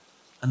bathroom,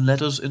 and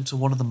led us into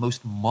one of the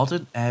most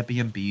modern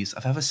Airbnbs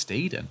I've ever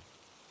stayed in.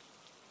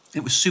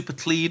 It was super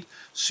clean,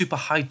 super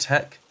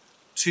high-tech,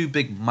 2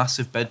 big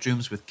massive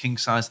bedrooms with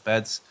king-sized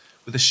beds,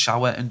 with a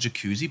shower and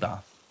jacuzzi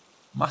bath,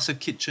 massive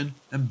kitchen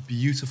and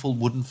beautiful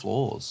wooden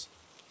floors.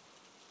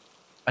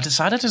 I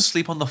decided to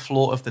sleep on the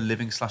floor of the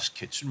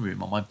living/kitchen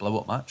room on my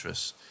blow-up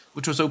mattress,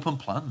 which was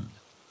open-planned,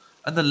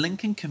 and the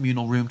linking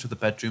communal room to the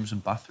bedrooms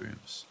and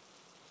bathrooms.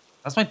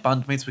 As my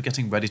bandmates were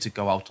getting ready to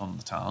go out on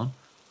the town,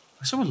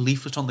 I saw a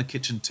leaflet on the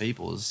kitchen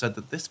table that said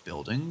that this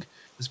building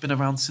has been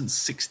around since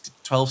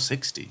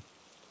 1260,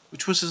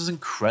 which was as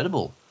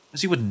incredible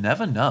as you would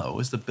never know,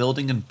 as the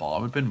building and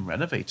bar had been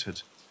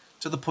renovated,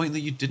 to the point that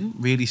you didn't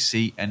really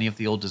see any of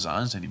the old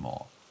designs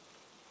anymore.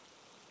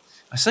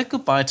 I said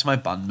goodbye to my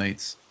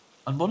bandmates,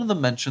 and one of them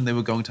mentioned they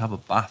were going to have a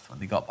bath when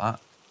they got back.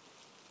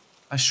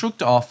 I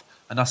shrugged it off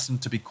and asked them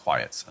to be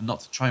quiet and not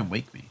to try and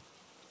wake me,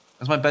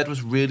 as my bed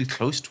was really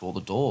close to all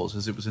the doors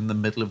as it was in the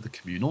middle of the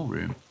communal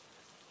room.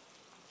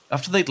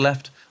 After they'd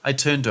left, I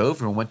turned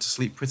over and went to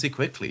sleep pretty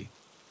quickly.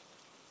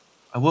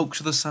 I woke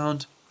to the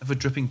sound of a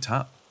dripping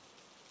tap.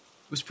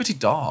 It was pretty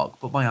dark,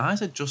 but my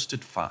eyes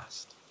adjusted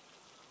fast.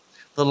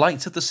 The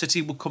lights of the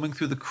city were coming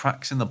through the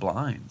cracks in the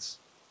blinds.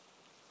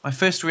 My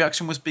first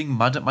reaction was being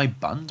mad at my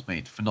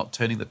bandmate for not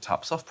turning the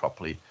taps off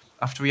properly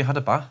after he had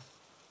a bath.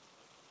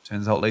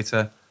 Turns out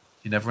later,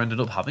 he never ended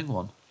up having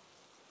one.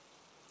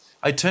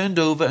 I turned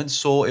over and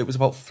saw it was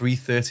about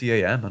 3:30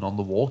 AM and on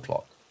the wall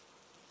clock.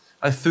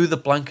 I threw the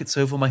blankets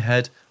over my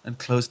head and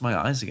closed my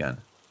eyes again.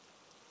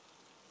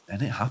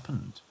 Then it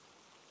happened.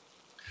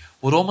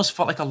 What almost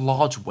felt like a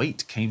large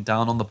weight came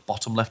down on the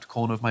bottom left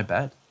corner of my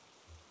bed.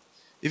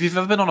 If you've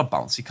ever been on a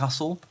bouncy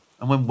castle,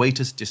 and when weight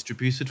is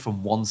distributed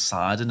from one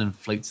side and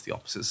inflates the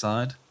opposite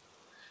side,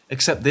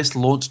 except this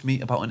launched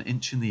me about an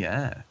inch in the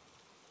air.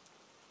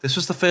 This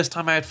was the first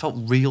time I had felt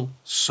real,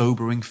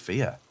 sobering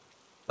fear,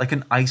 like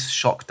an ice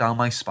shock down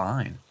my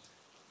spine,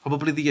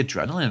 probably the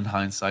adrenaline in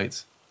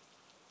hindsight.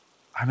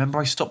 I remember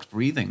I stopped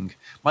breathing,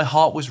 my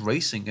heart was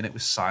racing and it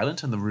was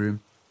silent in the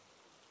room.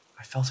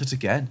 I felt it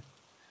again,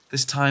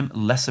 this time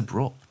less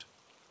abrupt,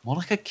 more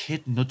like a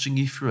kid nudging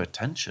you through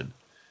attention.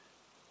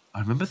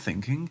 I remember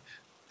thinking,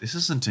 this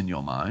isn't in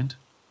your mind.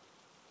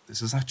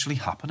 This is actually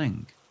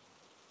happening.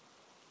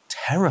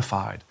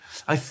 Terrified,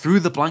 I threw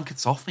the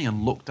blankets off me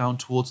and looked down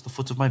towards the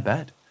foot of my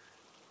bed.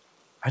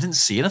 I didn't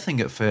see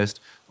anything at first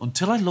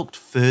until I looked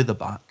further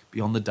back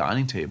beyond the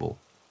dining table,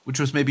 which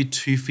was maybe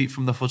 2 feet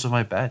from the foot of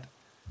my bed.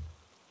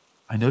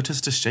 I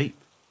noticed a shape.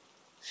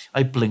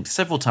 I blinked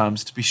several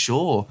times to be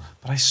sure,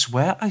 but I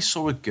swear I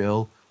saw a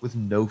girl with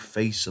no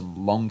face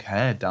and long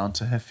hair down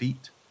to her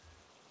feet.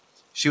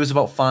 She was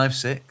about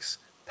 5'6",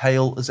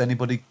 pale as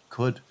anybody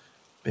could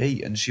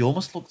be, and she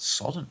almost looked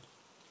sodden,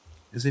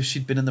 as if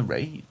she'd been in the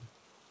rain.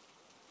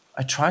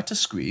 I tried to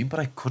scream, but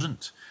I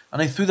couldn't,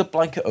 and I threw the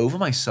blanket over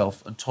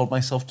myself and told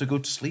myself to go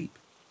to sleep.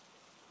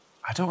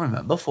 I don't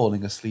remember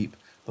falling asleep,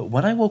 but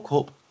when I woke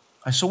up,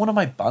 I saw one of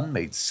my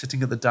bandmates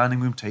sitting at the dining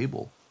room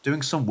table,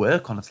 doing some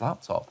work on his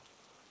laptop.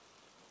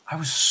 I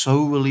was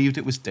so relieved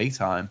it was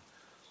daytime.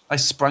 I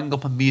sprang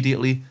up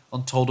immediately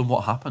and told him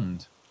what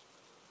happened.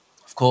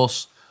 Of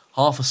course,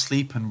 half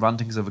asleep and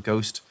rantings of a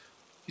ghost,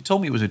 he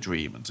told me it was a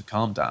dream and to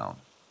calm down.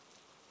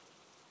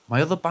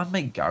 My other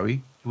bandmate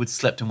Gary, who had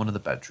slept in one of the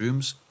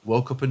bedrooms,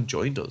 woke up and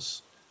joined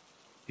us.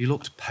 He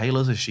looked pale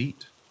as a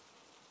sheet.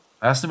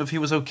 I asked him if he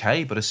was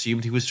okay, but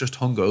assumed he was just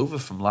hungover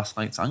from last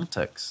night's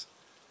antics.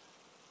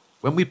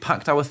 When we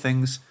packed our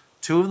things,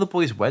 2 of the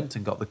boys went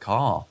and got the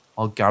car,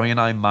 while Gary and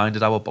I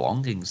minded our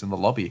belongings in the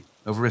lobby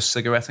over a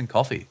cigarette and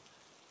coffee.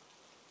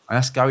 I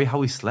asked Gary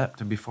how he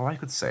slept, and before I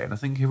could say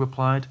anything, he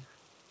replied,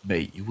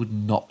 "Mate, you would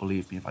not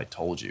believe me if I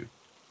told you."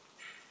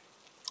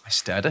 I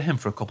stared at him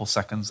for a couple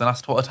seconds and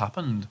asked what had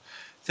happened,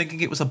 thinking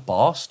it was a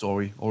bar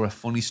story or a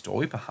funny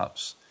story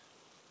perhaps.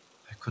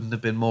 I couldn't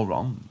have been more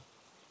wrong.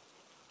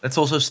 Let's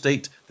also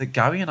state that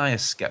Gary and I are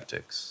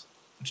skeptics,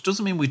 which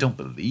doesn't mean we don't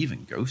believe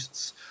in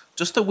ghosts,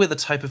 just that we're the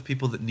type of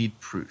people that need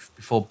proof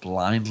before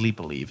blindly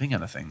believing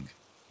anything.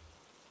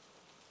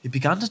 He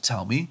began to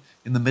tell me,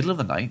 in the middle of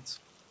the night,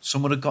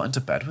 someone had got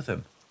into bed with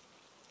him.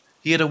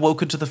 He had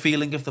awoken to the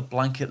feeling of the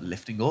blanket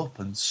lifting up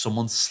and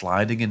someone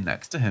sliding in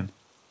next to him.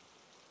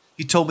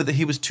 He told me that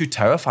he was too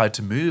terrified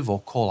to move or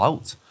call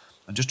out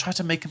and just tried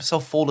to make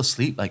himself fall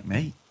asleep like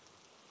me.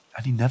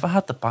 And he never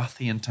had the bath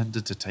he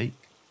intended to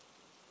take.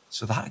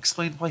 So that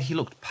explained why he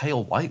looked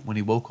pale white when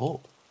he woke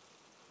up.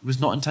 He was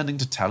not intending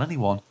to tell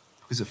anyone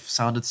because it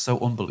sounded so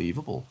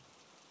unbelievable.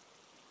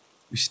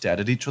 We stared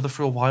at each other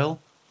for a while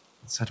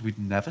and said we'd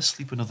never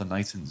sleep another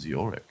night in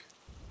Zurich.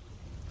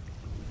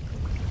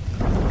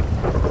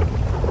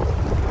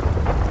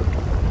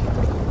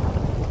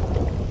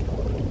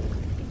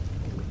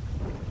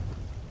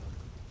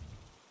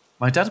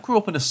 My dad grew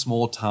up in a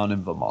small town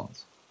in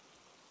Vermont.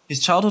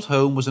 His childhood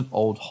home was an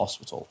old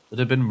hospital that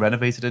had been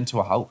renovated into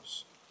a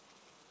house.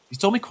 He's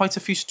told me quite a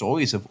few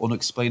stories of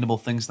unexplainable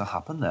things that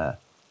happened there.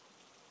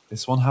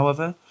 This one,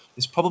 however,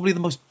 is probably the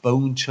most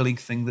bone-chilling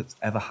thing that's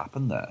ever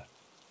happened there.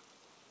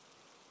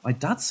 My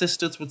dad's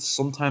sisters would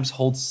sometimes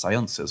hold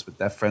seances with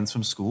their friends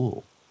from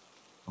school,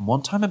 and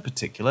one time in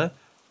particular,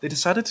 they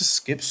decided to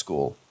skip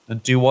school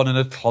and do one in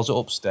a closet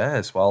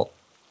upstairs while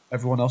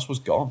everyone else was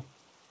gone.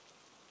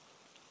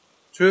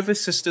 Two of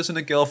his sisters and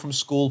a girl from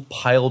school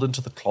piled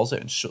into the closet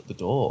and shut the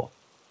door.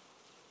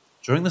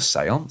 During the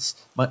seance,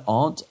 my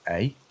Aunt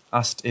A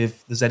asked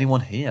if there's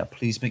anyone here,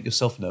 please make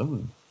yourself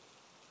known.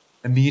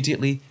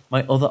 Immediately,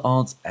 my other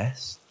Aunt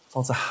S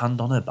felt a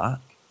hand on her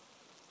back.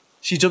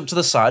 She jumped to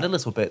the side a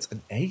little bit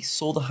and A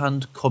saw the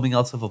hand coming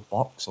out of a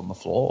box on the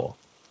floor.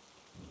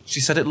 She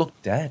said it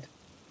looked dead,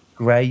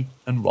 grey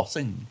and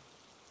rotting.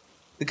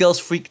 The girls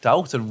freaked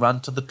out and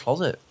ran to the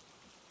closet.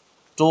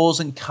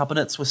 Doors and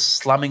cabinets were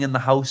slamming in the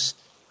house,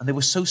 and they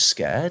were so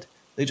scared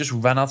they just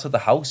ran out of the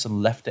house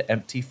and left it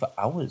empty for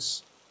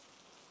hours.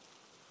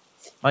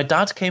 My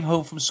dad came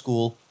home from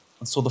school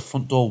and saw the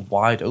front door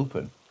wide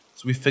open,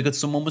 so we figured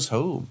someone was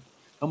home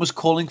and was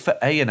calling for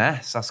A and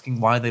S,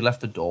 asking why they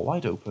left the door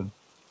wide open.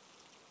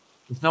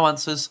 With no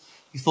answers,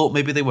 he thought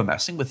maybe they were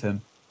messing with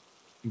him.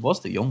 He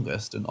was the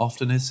youngest, and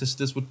often his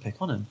sisters would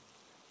pick on him.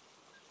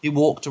 He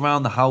walked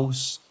around the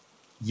house,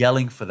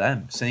 yelling for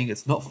them, saying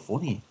it's not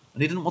funny,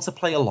 and he didn't want to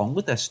play along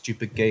with their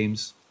stupid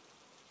games.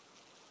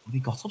 When he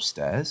got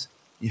upstairs,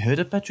 he heard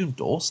a bedroom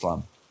door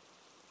slam.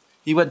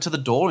 He went to the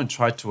door and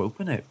tried to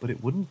open it, but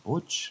it wouldn't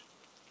budge.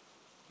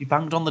 He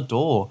banged on the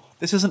door.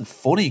 "This isn't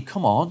funny,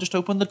 come on, just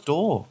open the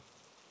door."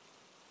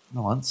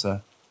 No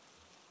answer.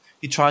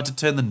 He tried to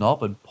turn the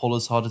knob and pull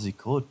as hard as he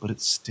could, but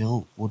it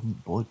still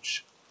wouldn't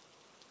budge.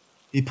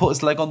 He put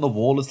his leg on the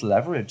wall as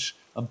leverage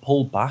and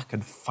pulled back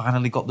and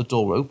finally got the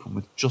door open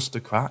with just a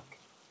crack.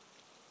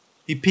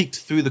 He peeked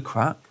through the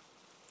crack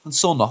and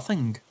saw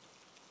nothing.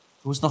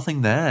 There was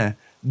nothing there,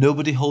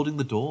 nobody holding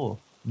the door,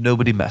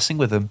 nobody messing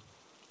with him.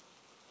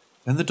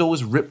 Then the door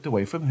was ripped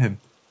away from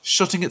him,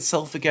 shutting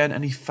itself again,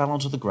 and he fell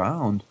onto the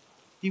ground.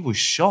 He was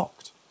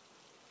shocked.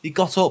 He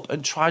got up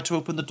and tried to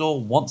open the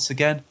door once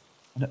again,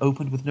 and it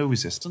opened with no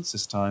resistance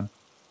this time.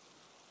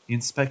 He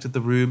inspected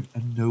the room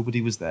and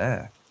nobody was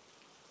there.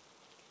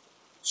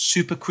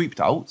 Super creeped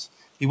out,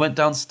 he went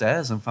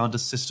downstairs and found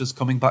his sisters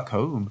coming back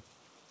home.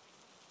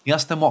 He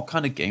asked them what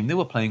kind of game they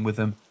were playing with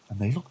him, and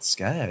they looked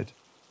scared.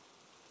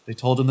 They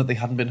told him that they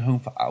hadn't been home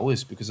for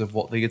hours because of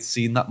what they had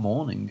seen that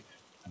morning,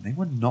 and they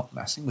were not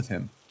messing with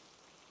him.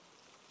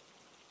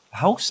 The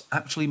house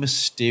actually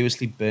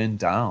mysteriously burned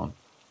down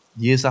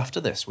years after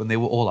this when they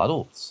were all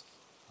adults,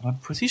 and I'm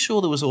pretty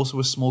sure there was also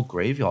a small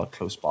graveyard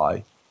close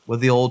by where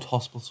the old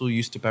hospital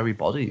used to bury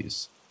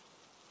bodies.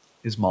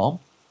 His mom,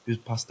 who's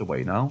passed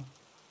away now,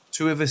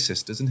 two of his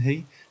sisters and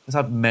he has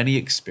had many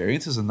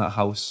experiences in that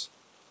house.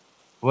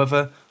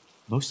 However,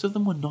 most of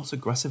them were not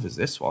aggressive as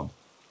this one.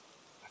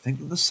 I think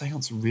that the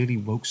seance really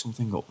woke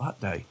something up that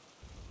day.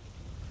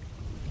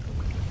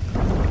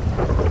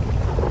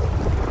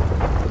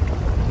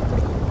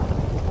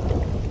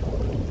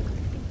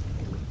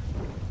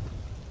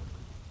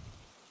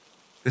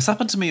 This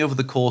happened to me over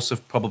the course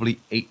of probably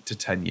 8 to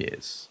 10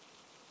 years.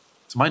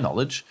 To my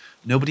knowledge,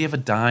 nobody ever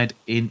died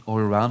in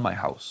or around my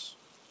house,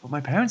 but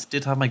my parents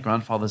did have my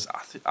grandfather's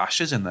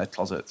ashes in their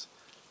closet.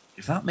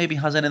 If that maybe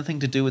has anything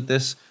to do with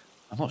this,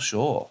 I'm not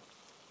sure.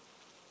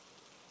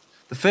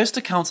 The first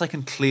account I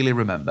can clearly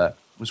remember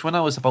was when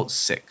I was about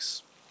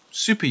 6,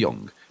 super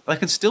young, but I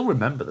can still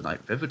remember the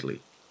night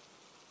vividly.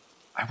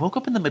 I woke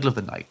up in the middle of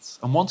the night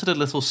and wanted a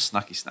little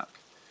snacky snack,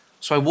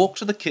 so I walked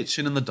to the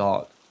kitchen in the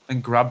dark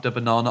and grabbed a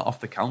banana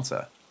off the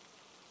counter.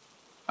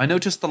 I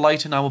noticed the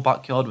light in our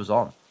backyard was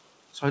on,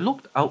 so I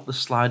looked out the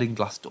sliding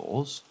glass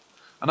doors,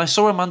 and I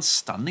saw a man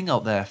standing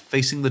out there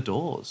facing the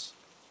doors.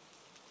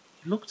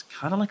 He looked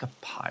kind of like a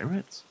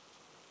pirate.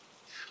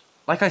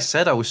 Like I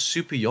said, I was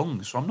super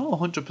young, so I'm not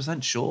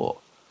 100% sure,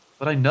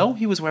 but I know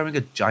he was wearing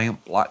a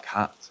giant black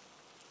hat.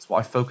 That's what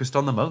I focused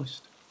on the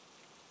most.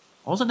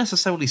 I wasn't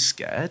necessarily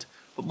scared,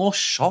 but more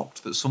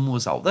shocked that someone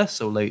was out there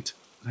so late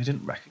and I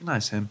didn't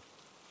recognize him.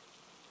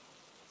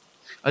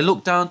 I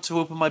looked down to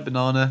open my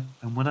banana,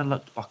 and when I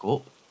looked back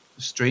up,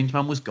 the strange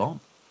man was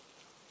gone.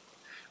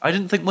 I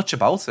didn't think much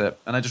about it,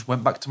 and I just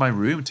went back to my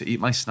room to eat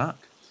my snack.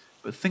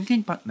 But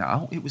thinking back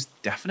now, it was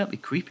definitely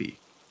creepy.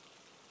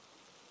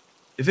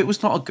 If it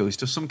was not a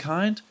ghost of some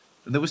kind,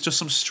 then there was just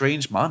some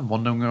strange man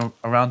wandering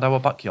around our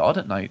backyard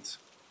at night.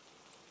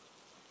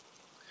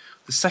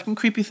 The second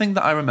creepy thing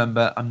that I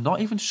remember, I'm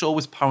not even sure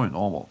was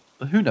paranormal,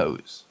 but who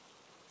knows?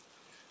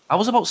 I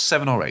was about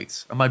 7 or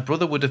 8, and my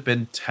brother would have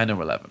been 10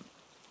 or 11.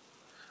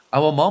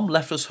 Our mom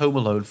left us home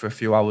alone for a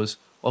few hours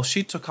while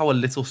she took our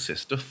little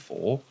sister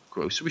 4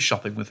 grocery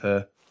shopping with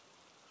her.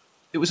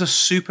 It was a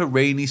super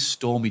rainy,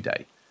 stormy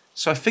day,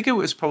 so I figure it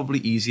was probably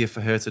easier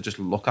for her to just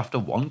look after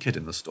one kid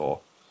in the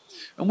store.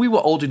 And we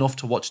were old enough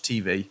to watch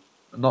TV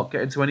and not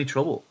get into any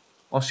trouble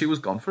while she was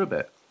gone for a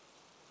bit.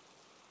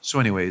 So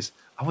anyways,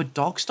 our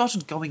dog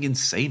started going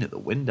insane at the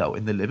window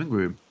in the living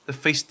room that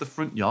faced the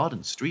front yard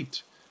and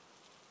street.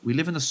 We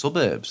live in the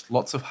suburbs,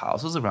 lots of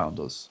houses around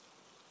us.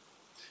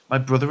 My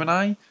brother and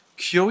I,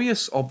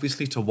 curious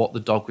obviously to what the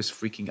dog was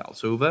freaking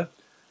out over,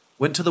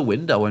 went to the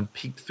window and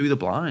peeked through the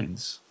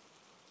blinds.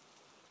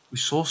 We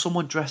saw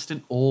someone dressed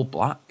in all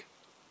black.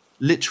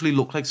 Literally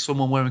looked like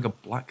someone wearing a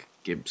black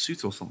gimp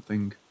suit or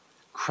something,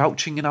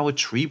 crouching in our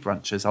tree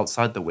branches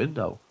outside the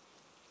window.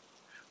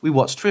 We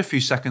watched for a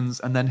few seconds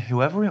and then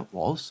whoever it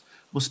was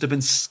must have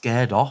been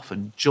scared off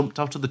and jumped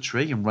out of the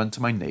tree and ran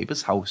to my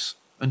neighbour's house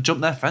and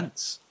jumped their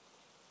fence.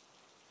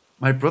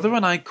 My brother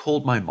and I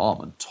called my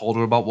mom and told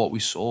her about what we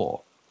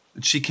saw,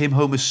 and she came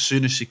home as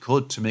soon as she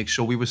could to make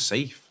sure we were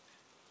safe.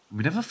 And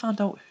we never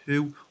found out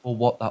who or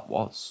what that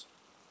was.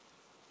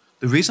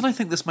 The reason I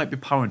think this might be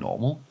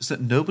paranormal is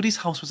that nobody's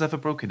house was ever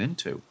broken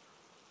into,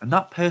 and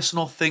that person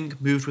or thing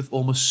moved with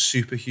almost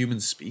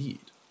superhuman speed.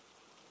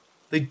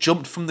 They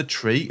jumped from the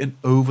tree and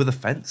over the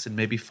fence in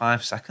maybe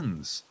 5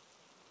 seconds.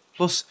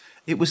 Plus,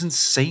 it was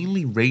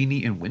insanely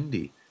rainy and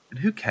windy, and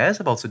who cares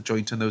about a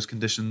joint in those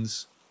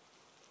conditions?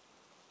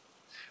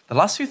 The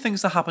last few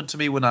things that happened to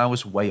me when I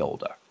was way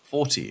older,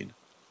 14.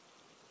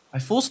 I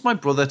forced my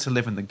brother to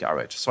live in the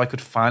garage so I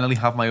could finally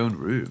have my own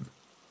room.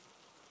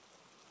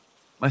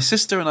 My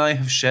sister and I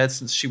have shared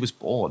since she was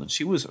born, and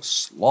she was a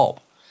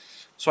slob,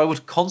 so I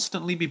would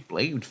constantly be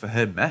blamed for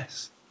her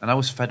mess, and I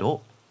was fed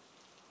up.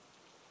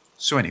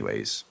 So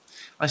anyways,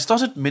 I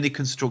started mini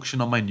construction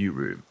on my new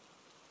room,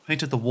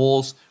 painted the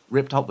walls,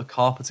 ripped out the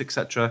carpet,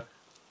 etc.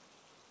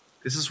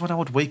 This is when I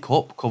would wake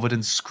up covered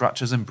in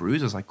scratches and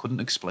bruises I couldn't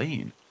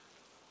explain.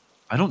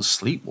 I don't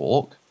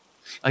sleepwalk.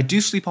 I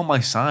do sleep on my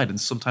side and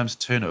sometimes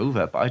turn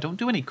over, but I don't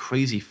do any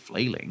crazy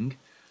flailing.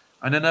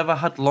 And I never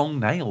had long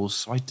nails,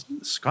 so I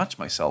didn't scratch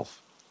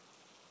myself.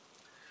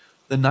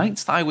 The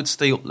nights that I would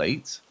stay up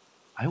late,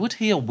 I would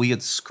hear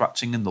weird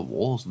scratching in the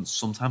walls and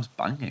sometimes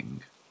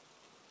banging.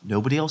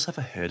 Nobody else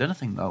ever heard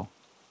anything though.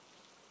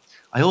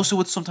 I also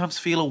would sometimes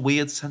feel a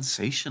weird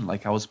sensation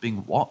like I was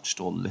being watched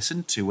or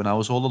listened to when I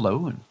was all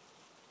alone.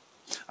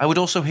 I would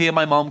also hear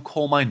my mom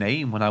call my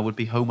name when I would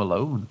be home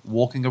alone,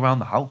 walking around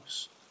the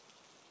house.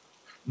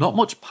 Not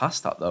much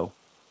past that though,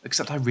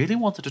 except I really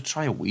wanted to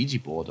try a Ouija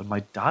board and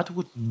my dad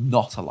would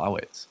not allow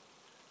it.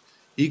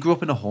 He grew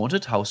up in a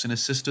haunted house and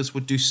his sisters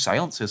would do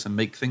seances and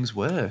make things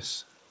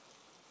worse.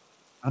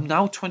 I'm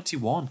now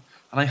 21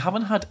 and I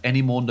haven't had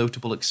any more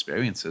notable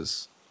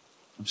experiences.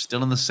 I'm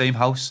still in the same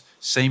house,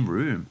 same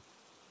room.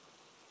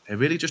 I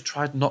really just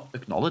tried not to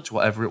acknowledge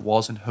whatever it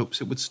was in hopes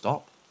it would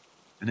stop.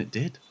 And it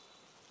did.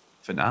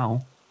 For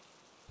now.